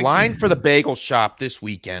 you The got a- line for the bagel shop this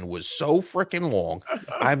weekend was so freaking long.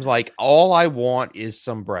 I'm like, all I want is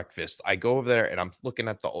some breakfast. I go over there and I'm looking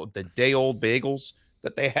at the day old bagels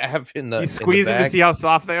that they have in the. You in the squeeze them to bag. see how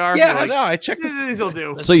soft they are. Yeah, You're like, no, I checked. These will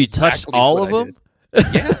do. That's So you touched exactly all what of I them?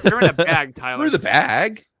 did. Yeah, They're in a bag, Tyler. through the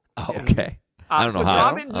bag. Oh, Yeah. okay. I don't So know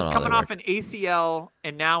how. Dobbins I is don't know how coming they off work. an ACL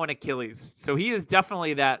and now an Achilles. So he is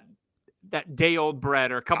definitely that day old bread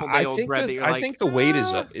or a couple day old bread that you're I like. think the wait is.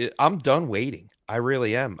 "Ah." I'm done waiting. I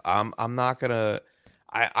really am. I'm not gonna.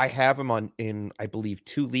 I have him in I believe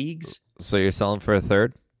 2 leagues. So you're selling for a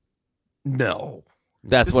third? No,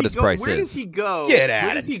 That's Does what he his go- price Where is. does he go? Get Where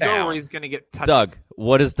outta does he go town. where he's going to get touches? Doug,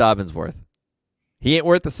 what is Dobbins worth? He ain't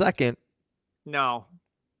worth a second. No,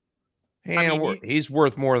 and he's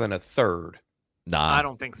worth more than a third. Nah. I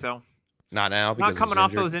don't think so. Not now. Not Because coming he's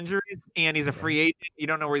off injured. those injuries, and he's a free agent. You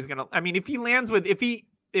don't know where he's going to. I mean, if he lands with,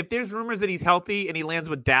 if there's rumors that he's healthy and he lands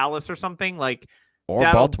with Dallas or something like, Or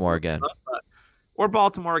that'll- Baltimore again. or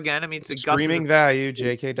Baltimore again. I mean, it's a Screaming value,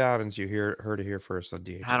 J.K. Dobbins. You heard it here first on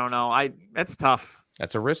DH. I don't know. That's tough.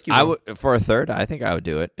 That's a risky I one. would for a third. I think I would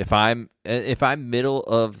do it if I'm middle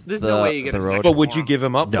of There's the, no way you get the a road. second. But would you form. give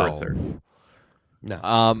him up No. for a third?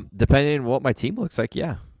 No. Depending on what my team looks like,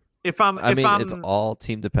 yeah. It's all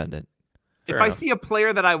team dependent. If Fair I enough. see a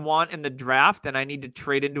player that I want in the draft and I need to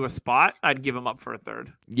trade into a spot, I'd give him up for a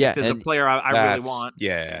third. Yeah, If there's a and player I really want.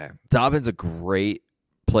 Yeah. Dobbins a great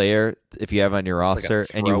player if you have on your It's like a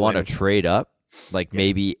roster and you want to throw-in. trade up, like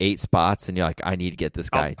maybe 8 spots, and you're like, I need to get this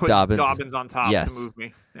guy. I'll put Dobbins on top yes. to move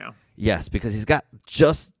me. Yeah. Yes, because he's got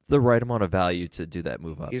just the right amount of value to do that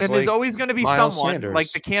move up. He's And there's like always going to be Miles someone Sanders.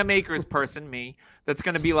 like the Cam Akers person, me, that's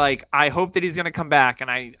going to be like, I hope that he's going to come back, and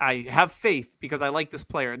I have faith because I like this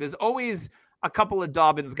player. There's always a couple of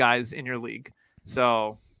Dobbins guys in your league,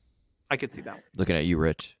 so I could see that. Looking at you,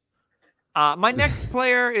 Rich. My next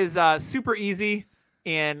player is super easy,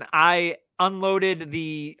 and I unloaded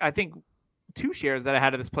I think 2 shares that I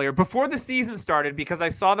had of this player before the season started because I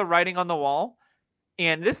saw the writing on the wall.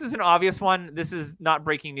 And this is an obvious one. This is not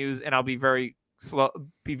breaking news, and I'll be very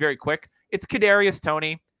quick. It's Kadarius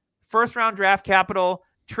Toney, 1st-round draft capital,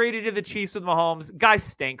 traded to the Chiefs with Mahomes. Guy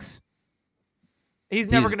stinks. He's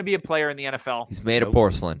never going to be a player in the NFL. He's made of Nope.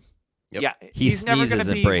 porcelain. Yep. Yeah, He he's never going sneezes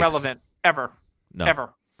to and be breaks. relevant ever. No, Ever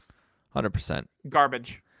 100%.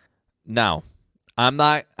 garbage. Now, I'm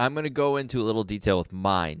going to go into a little detail with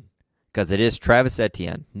mine because it is Travis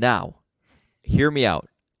Etienne. Now, hear me out.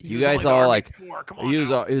 He You was guys only the all like, RB4. Come on he was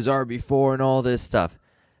now. RB4 and all this stuff.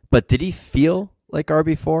 But did he feel like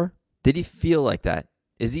RB4? Did he feel like that?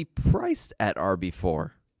 Is he priced at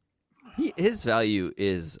RB4? His value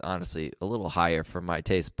is honestly a little higher for my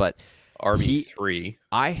taste, but RB3.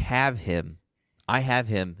 I have him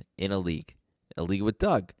in a league with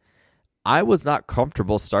Doug. I was not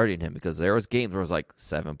comfortable starting him because there was games where it was like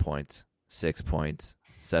 7 points, 6 points,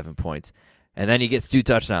 7 points. And then he gets 2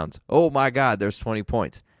 touchdowns. Oh my God, there's 20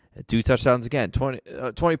 points. 2 touchdowns again, 20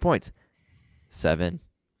 points. 7.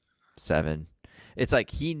 It's like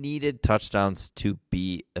he needed touchdowns to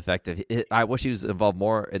be effective. I wish he was involved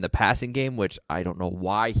more in the passing game, which I don't know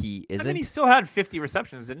why he isn't. I mean, he still had 50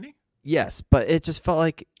 receptions, didn't he? Yes, but it just felt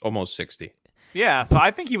like Almost 60. Yeah, so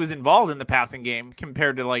I think he was involved in the passing game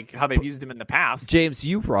compared to like how they've used him in the past. James,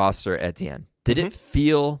 you roster Etienne. Did it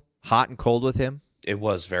feel hot and cold with him? It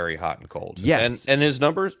was very hot and cold. Yes. And his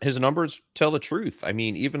numbers tell the truth. I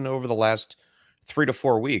mean, even over the last 3 to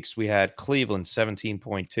 4 weeks, we had Cleveland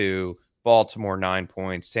 17.2, Baltimore 9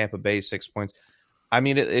 points, Tampa Bay 6 points. I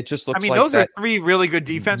mean, it just looks like those that. are 3 really good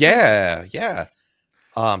defenses. Yeah.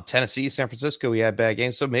 Tennessee, San Francisco, he had bad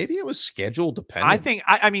games. So maybe it was schedule dependent.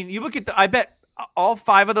 I mean, you look at I bet all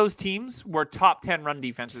 5 of those teams were top 10 run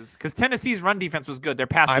defenses because Tennessee's run defense was good. Their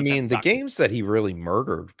pass defense the sucked. games that he really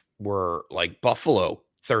murdered were like Buffalo,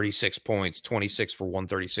 36 points, 26 for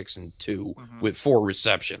 136 and 2 with 4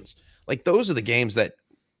 receptions. Like those are the games that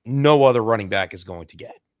no other running back is going to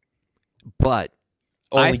get. But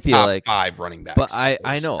Only I feel top like 5 running backs. But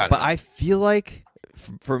I know, but I feel like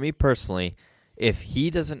for me personally, if he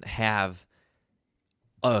doesn't have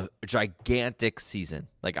a gigantic season,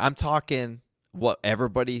 like I'm talking what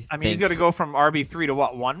everybody I mean, he's thinks, going to go from RB3 to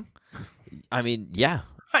what, 1? I mean, yeah.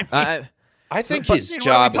 I mean, I think But, his what are we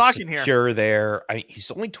job is talking here? secure there. I mean, he's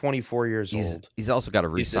only 24 years old. He's also got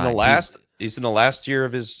to He's in resign. the last year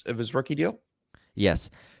of his rookie deal. Yes.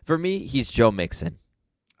 For me, he's Joe Mixon.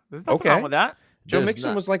 there's nothing Okay. wrong with that. Joe There's Mixon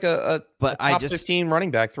not- was like a But I top just- 15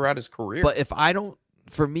 running back throughout his career. But if I don't,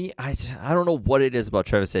 for me, I don't know what it is about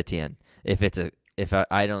Travis Etienne. If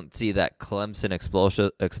I don't see that Clemson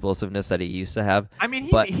explosiveness that he used to have. I mean,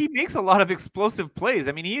 But- he makes a lot of explosive plays.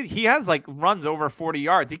 I mean, he has like runs over 40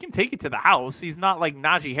 yards. He can take it to the house. He's not like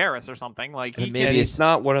Najee Harris or something. Like he And can, and maybe he's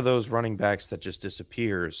not one of those running backs that just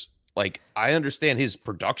disappears. Like, I understand his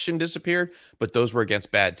production disappeared, but those were against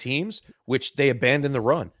bad teams, which they abandoned the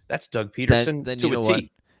run. That's Doug Peterson then to you know a what?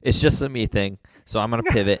 T. It's just a me thing. So I'm gonna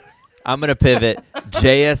pivot.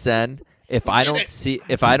 JSN. If I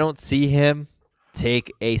don't see him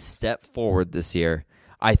take a step forward this year,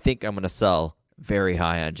 I think I'm gonna sell very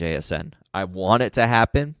high on JSN. I want it to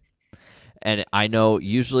happen, and I know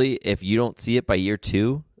usually if you don't see it by year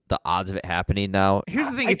 2, the odds of it happening now. Here's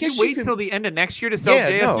the thing: I if you guess you wait can- till the end of next year to sell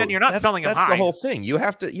JSN, you're not selling him That's high. the whole thing. You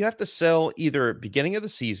have to sell either beginning of the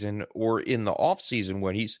season or in the off season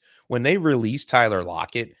when they release Tyler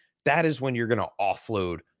Lockett. That is when you're going to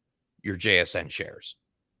offload your JSN shares,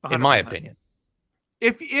 in my 100%. opinion.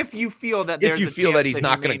 If you feel that If there's you a feel chance that he's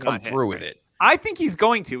not he going may to come not hit. through with it. I think he's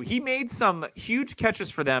going to. He made some huge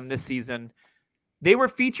catches for them this season. They were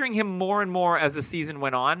featuring him more and more as the season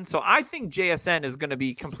went on. So I think JSN is going to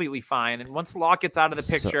be completely fine. And once Lockett's out of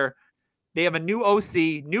the picture, they have a new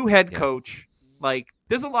OC, new head coach. Like,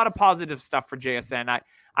 there's a lot of positive stuff for JSN.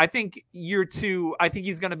 I think year 2, I think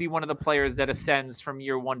he's going to be one of the players that ascends from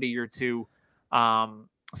year 1 to year 2.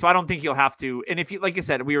 So I don't think you'll have to. And if you, like I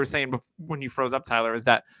said, we were saying when you froze up, Tyler, is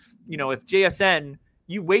that, if JSN,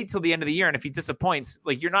 you wait till the end of the year, and if he disappoints,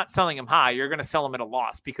 like, you're not selling him high, you're going to sell him at a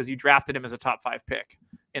loss because you drafted him as a top 5 pick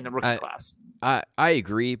in the rookie class. I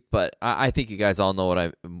agree, but I think you guys all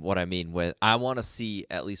know what I mean. When I want to see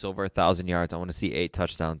at least over 1,000 yards, I want to see 8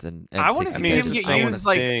 touchdowns, and I want to see him get used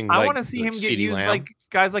I want to see him get used like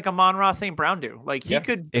guys like Amon-Ra St. Brown do. Like, he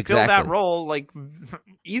could fill that role like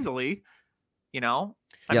easily. I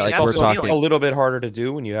mean, like we're talking a little bit harder to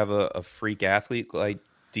do when you have a freak athlete like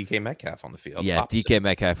DK Metcalf on the field. Yeah, DK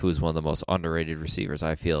Metcalf, who's one of the most underrated receivers,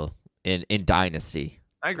 I feel, in Dynasty.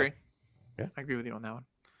 I agree. Yeah, I agree with you on that one.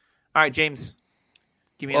 All right, James,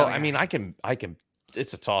 give me. Well, I mean, I can.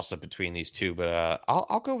 It's a toss up between these two, but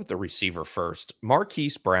I'll go with the receiver first.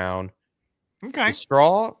 Marquise Brown. Okay. The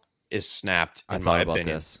straw is snapped. In my opinion.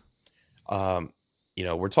 This.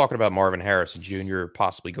 We're talking about Marvin Harrison Jr.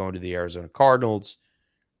 possibly going to the Arizona Cardinals.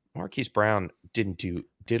 Marquise Brown didn't do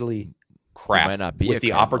diddly crap with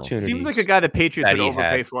the opportunity. Seems like a guy the Patriots would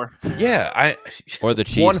overpay for. Yeah, or the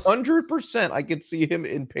Chiefs. 100%. I could see him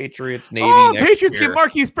in Patriots Navy. Patriots give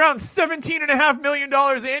Marquise Brown $17.5 million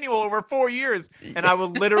annual over 4 years, and I will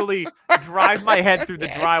literally drive my head through the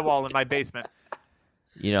drywall in my basement.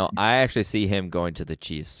 I actually see him going to the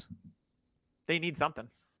Chiefs. They need something.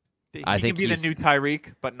 He I think can be the new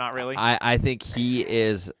Tyreek, but not really. I think he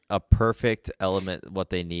is a perfect element, what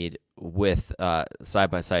they need with side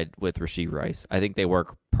by side with Rashee Rice. I think they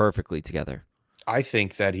work perfectly together. I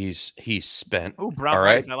think that he's spent. Oh, Brown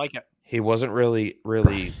Rice, I like it. He wasn't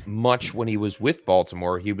really much when he was with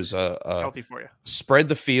Baltimore. He was a healthy for you, spread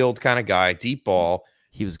the field kind of guy, deep ball.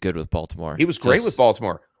 He was good with Baltimore. He was great with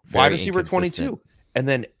Baltimore. Wide receiver 22, and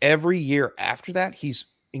then every year after that, he's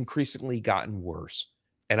increasingly gotten worse.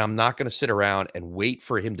 And I'm not going to sit around and wait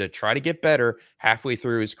for him to try to get better halfway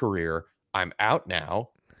through his career. I'm out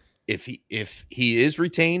now. If he is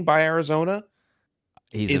retained by Arizona,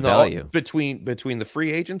 he's a value between the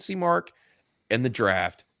free agency mark and the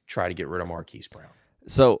draft. Try to get rid of Marquise Brown.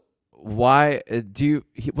 So why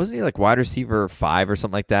wasn't he like wide receiver 5 or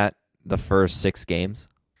something like that the first 6 games?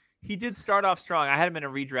 He did start off strong. I had him in a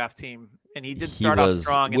redraft team, and he did start off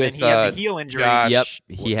strong, and then he had the heel injury.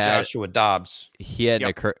 He had Joshua Dobbs. He had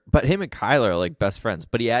but him and Kyler are like best friends.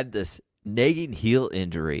 But he had this nagging heel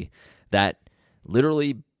injury that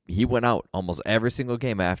literally he went out almost every single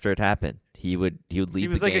game after it happened. He would leave. He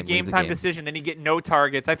was like a game time decision. Then he'd get no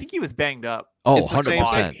targets. I think he was banged up. Oh, it's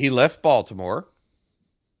 100%. He left Baltimore,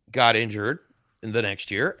 got injured in the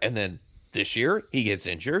next year, and then this year he gets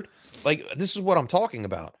injured. Like, this is what I'm talking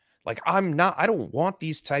about. Like, I don't want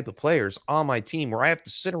these type of players on my team where I have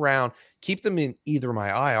to sit around, keep them in either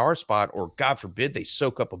my IR spot or, God forbid, they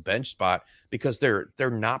soak up a bench spot because they're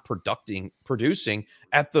not producing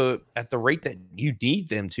at the rate that you need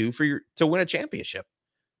them to win a championship.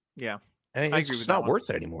 Yeah, I mean, it's just not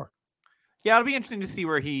worth it anymore. Yeah, it'll be interesting to see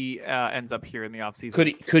where he ends up here in the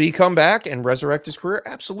offseason. Could he come back and resurrect his career?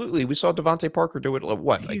 Absolutely. We saw Devontae Parker do it,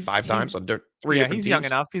 like 5 times on 3 different he's teams? Young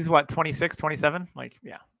enough. He's 26, 27? Like,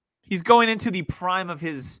 yeah. He's going into the prime of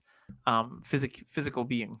his physical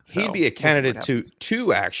being. So he'd be a candidate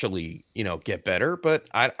to actually, get better, but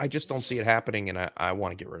I just don't see it happening, and I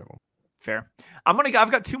want to get rid of him. Fair.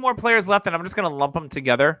 I've got 2 more players left, and I'm just going to lump them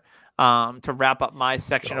together to wrap up my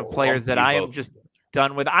section of players that I am just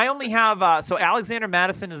done with. I only have so Alexander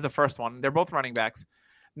Mattison is the first one. They're both running backs.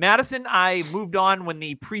 Madison, I moved on when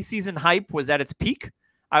the preseason hype was at its peak.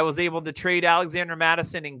 I was able to trade Alexander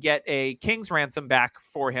Mattison and get a King's ransom back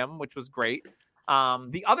for him, which was great.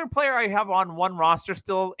 The other player I have on one roster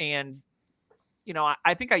still, and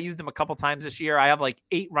I think I used him a couple times this year. I have like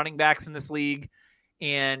 8 running backs in this league,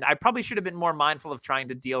 and I probably should have been more mindful of trying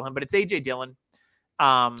to deal him, but it's AJ Dillon.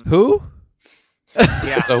 Who?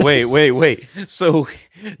 Yeah. So wait. So,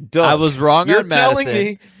 Doug, I was wrong. You're on Madison. telling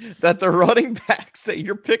me that the running backs that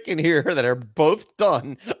you're picking here that are both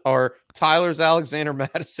done are Tyler's Alexander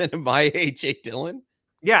Mattison and my AJ Dillon?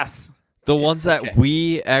 Yes. The ones that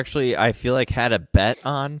we actually, I feel like, had a bet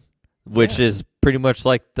on, which is pretty much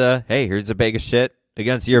like hey, here's a bag of shit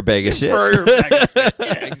against your bag of shit.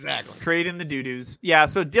 Yeah, exactly. Trade in the doo-doos. Yeah,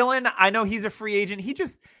 so Dillon, I know he's a free agent.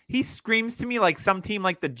 He screams to me like some team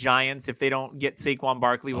like the Giants, if they don't get Saquon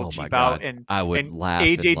Barkley, will cheap out, and I would laugh.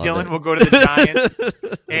 AJ Dillon will go to the Giants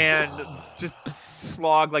and just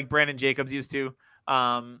slog like Brandon Jacobs used to.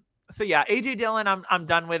 So yeah, AJ Dillon, I'm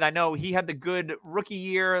done with. I know he had the good rookie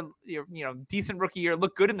year, decent rookie year.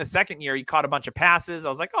 Looked good in the second year. He caught a bunch of passes. I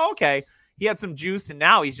was like, oh, okay. He had some juice, and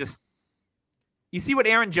now he's just. You see what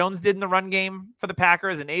Aaron Jones did in the run game for the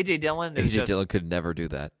Packers, and AJ Dillon. AJ Dillon could never do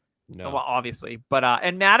that. No. Well, obviously, but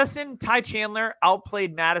and Madison, Ty Chandler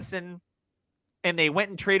outplayed Madison, and they went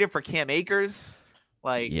and traded for Cam Akers.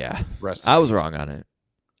 Like, Yeah, Rest I in was peace. wrong on it.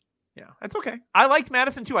 yeah, that's okay. I liked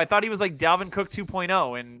Madison too. I thought he was like Dalvin Cook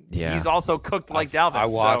 2.0, and Yeah. he's also cooked like Dalvin. I so-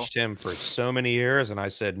 watched him for so many years, and I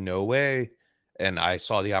said no way. And I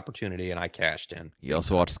saw the opportunity, and I cashed in. You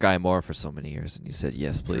also watched Sky Moore for so many years, and you said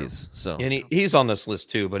yes, please. So And he's on this list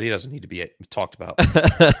too, but he doesn't need to be talked about. We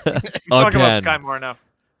talk about again. Sky more enough.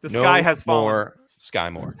 The No sky has fallen. more Sky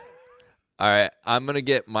Moore. All right, I'm gonna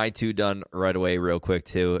get my 2 done right away, real quick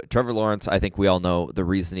too. Trevor Lawrence, I think we all know the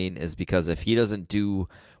reasoning is because if he doesn't do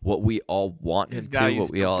what we all want His him to, value's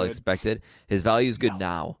what we still all good. expected, his value is good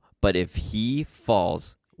now. But if he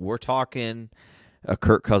falls, we're talking a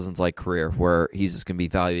Kirk Cousins like career where he's just gonna be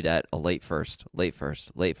valued at a late first. Like But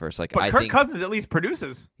I Kirk think Cousins at least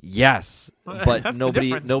produces. yes, That's but the nobody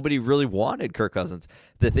difference. really wanted Kirk Cousins.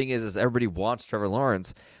 The thing is everybody wants Trevor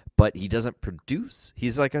Lawrence, but he doesn't produce.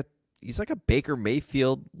 He's like a Baker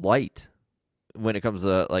Mayfield light when it comes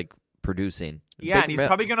to like producing. Yeah, Baker and he's May-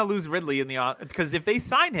 probably going to lose Ridley in the because if they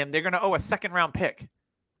sign him, they're going to owe a 2nd-round pick.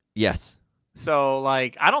 yes. So,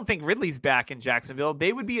 like, I don't think Ridley's back in Jacksonville.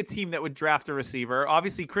 They would be a team that would draft a receiver.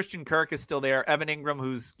 Obviously, Christian Kirk is still there. Evan Ingram,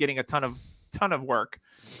 who's getting a ton of work.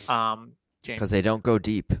 James, Because they don't go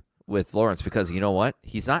deep with Lawrence because you know what?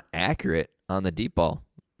 He's not accurate on the deep ball.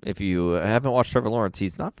 If you haven't watched Trevor Lawrence,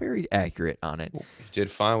 he's not very accurate on it. He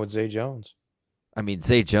did fine with Zay Jones. I mean,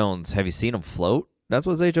 Zay Jones, have you seen him float? That's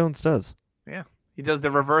what Zay Jones does. yeah, he does the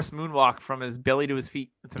reverse moonwalk from his belly to his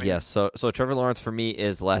feet. That's amazing. Yes, so Trevor Lawrence for me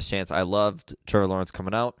is last chance. I loved Trevor Lawrence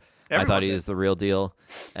coming out. I Everyone thought he did. was the real deal.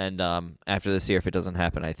 And after this year, if it doesn't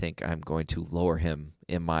happen, I think I'm going to lower him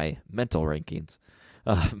in my mental rankings.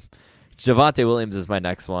 Javonte Williams is my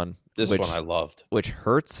next one. This which, one I loved. which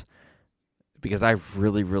hurts because I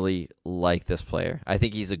really, really like this player. I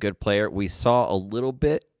think he's a good player. We saw a little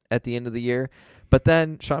bit at the end of the year, but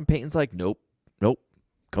then Sean Payton's like, nope.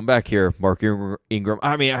 Come back here, Mark Ingram.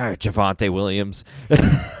 Javonte Williams.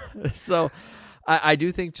 So I do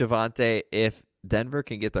think Javonte, if Denver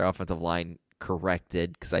can get their offensive line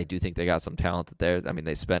corrected, because I do think they got some talent there. I mean,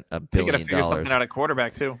 they spent $1 They got billion. to figure something out at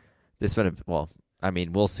quarterback too. They spent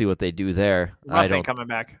we'll see what they do there. Russ ain't coming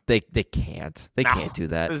back. They can't. They No, can't do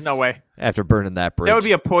that There's no way. after burning that bridge. That would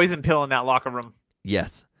be a poison pill in that locker room.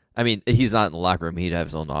 Yes. I mean, he's not in the locker room. He'd have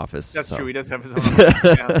his own office. That's so. true. He does have his own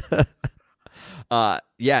office.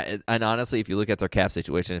 Yeah. And honestly, if you look at their cap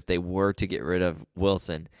situation, if they were to get rid of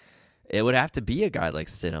Wilson, it would have to be a guy like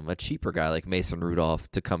Stidham, a cheaper guy like Mason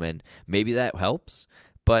Rudolph to come in. Maybe that helps.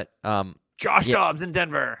 But Josh Yeah. Dobbs in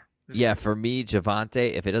Denver. yeah, for me,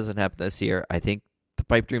 Javonte, if it doesn't happen this year, I think the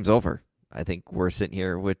pipe dream's over. I think we're sitting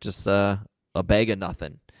here with just a bag of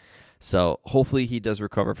nothing. So hopefully he does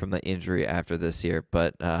recover from the injury after this year.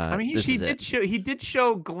 But I mean, this is it. he did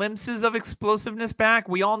show glimpses of explosiveness back.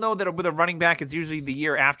 We all know that with a running back, it's usually the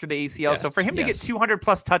year after the ACL. So Yes, for him to get yes. 200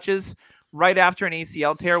 plus touches right after an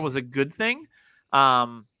ACL tear was a good thing.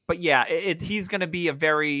 But yeah, he's going to be a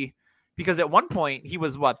very, because at one point he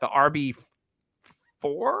was the RB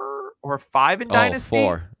 4 or 5 in Dynasty.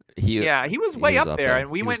 4. He was way was up up there, there.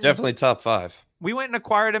 and He was definitely top 5. we went and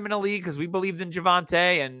acquired him in a league because we believed in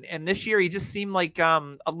Javonte, and this year he just seemed like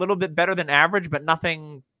a little bit better than average, but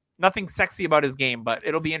nothing sexy about his game. But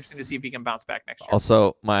it'll be interesting to see if he can bounce back next year.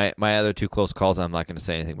 Also, my other 2 close calls, I'm not going to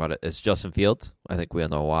say anything about it. It's Justin Fields. I think we all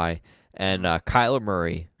know why. And Kyler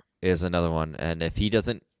Murray is another one. And if he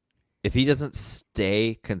doesn't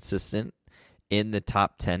stay consistent in the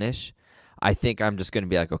top 10-ish, I think I'm just going to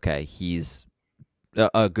be like, okay, he's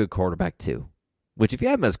a good quarterback too. Which, if you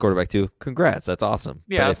have him as quarterback too, congrats. That's awesome.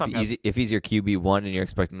 Yeah, but that's not bad. if he's your QB1 and you're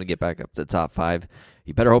expecting him to get back up to the top 5,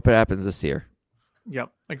 you better hope it happens this year. Yep,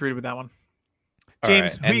 agreed with that one. All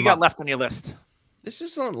James, right, who and you got left on your list? This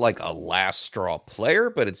isn't like a last straw player,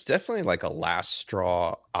 but it's definitely like a last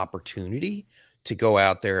straw opportunity to go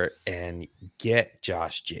out there and get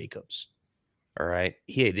Josh Jacobs. All right.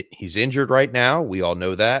 He's injured right now. We all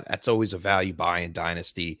know that. That's always a value buy in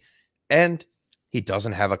Dynasty. And he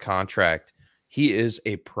doesn't have a contract. He is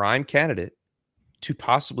a prime candidate to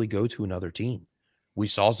possibly go to another team. We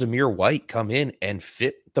saw Zamir White come in and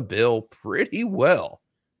fit the bill pretty well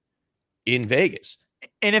in Vegas.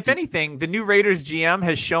 And if anything, the new Raiders GM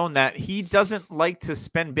has shown that he doesn't like to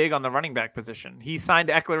spend big on the running back position. He signed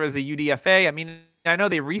Eckler as a UDFA. I mean, I know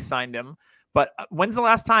they re-signed him, but when's the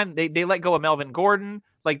last time they let go of Melvin Gordon?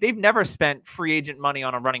 Like, they've never spent free agent money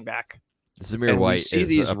on a running back. Zamir And we White see is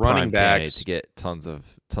these a running prime candidate backs- to get tons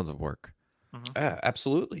of work.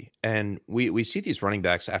 Absolutely. And we see these running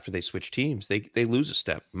backs after they switch teams, they lose a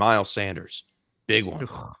step. Miles Sanders, big one.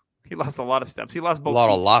 He lost a lot of steps. He lost both.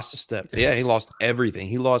 Lost a step. Yeah, he lost everything.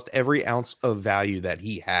 He lost every ounce of value that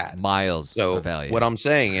he had. Miles So of value. what I'm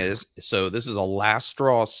saying is, this is a last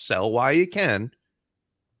straw. Sell while you can,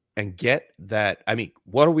 and get that. I mean,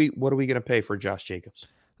 what are we going to pay for Josh Jacobs?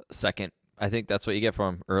 Second. I think that's what you get for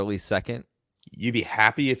him. Early second. You'd be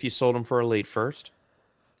happy if you sold him for a late first,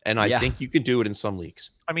 and I think you could do it in some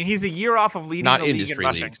leagues. I mean, he's a year off of leading Not the league in industry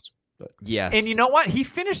rushing. leagues. But Yes. And you know what? He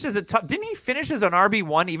finished as didn't he finish as an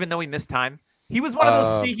RB1 even though he missed time? He was one of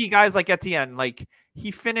those sneaky guys like Etienne. Like he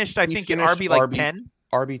finished, I think, in RB like 10.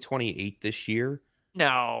 RB 28 this year.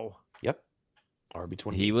 No. Yep. RB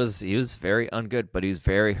 28. He was very ungood, but he was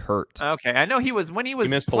very hurt. Okay. I know he was when he was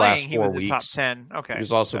missed the playing, last he was 4 the top weeks. 10. Okay. He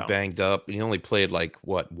was also so, banged up. He only played like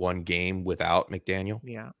one game without McDaniel.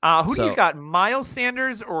 Yeah. Who do So- you got? Miles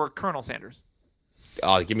Sanders or Colonel Sanders?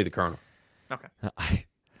 Give me the Colonel.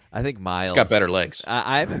 I think Miles He's got better legs.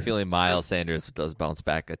 I have a feeling Miles Sanders does bounce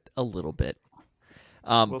back a little bit.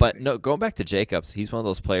 We'll But see. no, going back to Jacobs, he's one of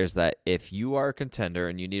those players that if you are a contender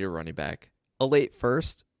and you need a running back, a late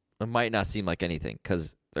first, it might not seem like anything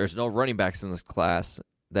because there's no running backs in this class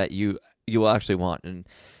that you will actually want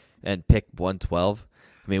and pick 112.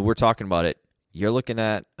 I mean, we're talking about it. You're looking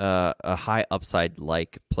at a high upside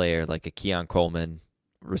like player, like a Keon Coleman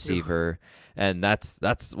receiver, and that's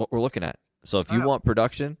what we're looking at. So if you Wow. want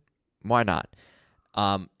production, why not?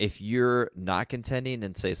 If you're not contending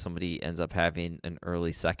and say somebody ends up having an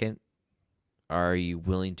early second, are you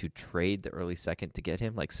willing to trade the early second to get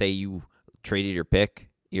him? Like say you traded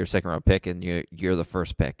your second round pick, and you're the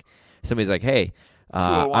first pick. Somebody's like, hey,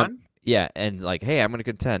 201? yeah, and like, hey, I'm going to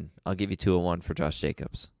contend. I'll give you 201 for Josh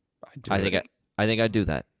Jacobs. I think I'd do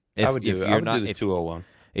that. If, I would do if it. you're I would not, do the 201.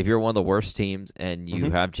 if you're one of the worst teams and you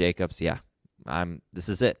Mhm. have Jacobs, yeah, this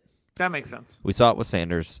is it. That makes sense. We saw it with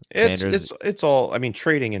Sanders. It's all. I mean,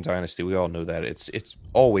 trading in Dynasty, we all know that it's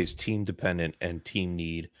always team dependent and team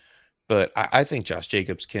need. But I think Josh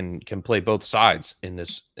Jacobs can play both sides in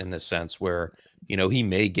this sense where he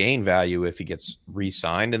may gain value if he gets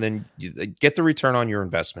re-signed, and then you get the return on your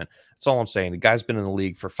investment. That's all I'm saying. The guy's been in the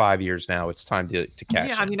league for 5 years now. It's time to catch Yeah,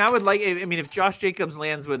 him. I mean, I would like. I mean, if Josh Jacobs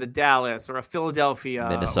lands with a Dallas or a Philadelphia,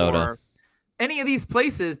 Minnesota. or any of these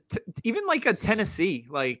places, even like a Tennessee,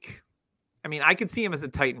 like, I mean, I could see him as a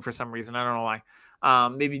Titan for some reason. I don't know why.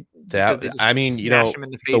 Maybe because they just I mean, smash him in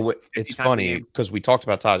the face. 50 it's times a funny game. because we talked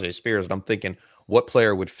about Tajay Spears, and I'm thinking what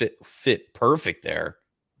player would fit perfect there.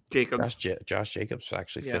 Jacobs. Josh Jacobs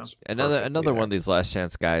actually Yeah. fits. Another perfectly one there. of these last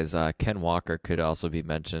chance guys, Ken Walker could also be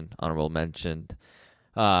mentioned, honorable mentioned.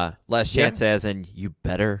 Last chance as in you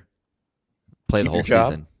better play Keep the whole your job.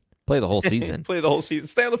 season. Play the whole season. Play the whole season.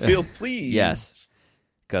 Stay on the field, please. Yes.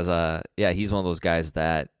 Because he's one of those guys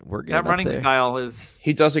that we're getting That running up there. style is,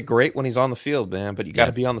 He does it great when he's on the field, man. But you got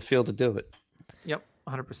to be on the field to do it. yep,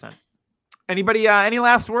 100%. Anybody, any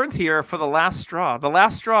last words here for the last straw? The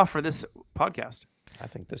last straw for this podcast. I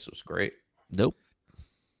think this was great. Nope.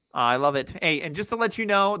 I love it. Hey, and just to let you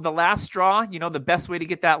know, the last straw, the best way to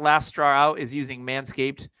get that last straw out is using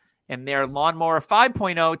Manscaped and their Lawnmower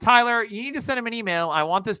 5.0. Tyler, you need to send him an email. I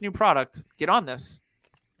want this new product. Get on this.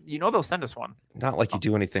 They'll send us one. Not like you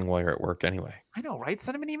do anything while you're at work anyway. I know, right?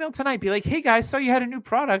 Send him an email tonight. Be like, hey guys, saw you had a new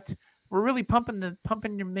product. We're really pumping your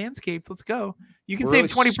Manscaped. Let's go. You can We're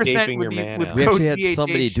save really 20% scaping with your man with out. We code actually had DHH.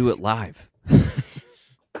 somebody do it live.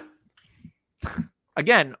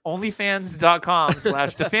 Again,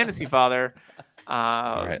 onlyfans.com/thefantasyfather.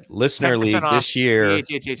 All right. Listener 10% league off this year.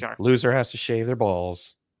 DHHR. Loser has to shave their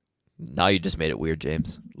balls Now you just made it weird,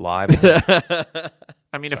 James. live.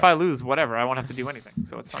 I mean, if I lose, whatever, I won't have to do anything,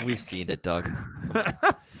 so it's fine. We've seen it, Doug.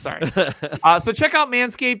 Sorry. So check out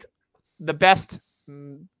Manscaped, the best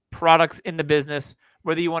products in the business.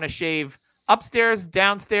 Whether you want to shave upstairs,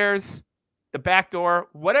 downstairs, the back door,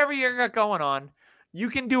 whatever you got going on, you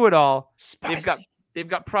can do it all. They've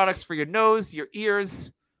got products for your nose, your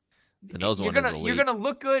ears. The nose You're one gonna is you're elite. gonna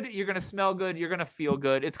look good. You're gonna smell good. You're gonna feel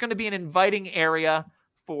good. It's gonna be an inviting area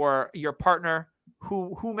for your partner,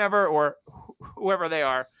 whomever or whoever they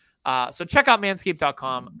are. So check out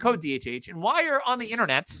manscaped.com, code DHH. And while you're on the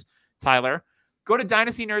internets, Tyler, go to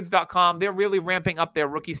dynastynerds.com. They're really ramping up their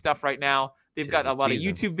rookie stuff right now. They've got a lot of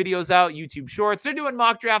YouTube videos out, YouTube shorts. They're doing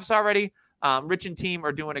mock drafts already. Rich and team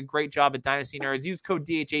are doing a great job at Dynasty Nerds. Use code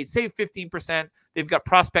DHH, save 15%. They've got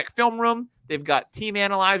Prospect Film Room. They've got team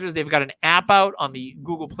analyzers. They've got an app out on the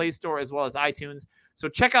Google Play Store as well as iTunes. So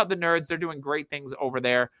check out the nerds. They're doing great things over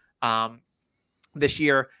there this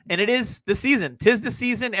year. And it is the season. 'Tis the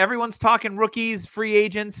season. Everyone's talking rookies, free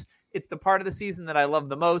agents. It's the part of the season that I love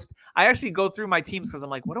the most. I actually go through my teams because I'm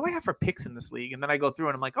like, what do I have for picks in this league? And then I go through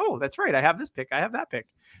and I'm like, oh, that's right. I have this pick. I have that pick.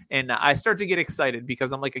 And I start to get excited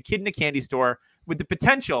because I'm like a kid in a candy store with the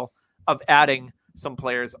potential of adding some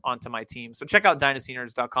players onto my team. So check out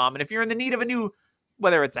dynastynerds.com. And if you're in the need of a new,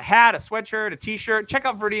 whether it's a hat, a sweatshirt, a t-shirt, check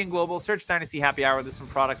out Viridian Global, search Dynasty Happy Hour. There's some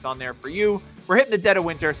products on there for you. We're hitting the dead of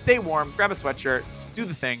winter. Stay warm, grab a sweatshirt, do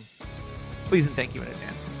the thing. Please and thank you in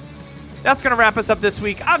advance. That's going to wrap us up this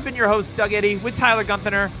week. I've been your host, Doug Eddy, with Tyler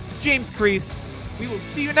Gunther, James Crease. We will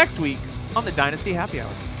see you next week on the Dynasty Happy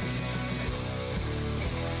Hour.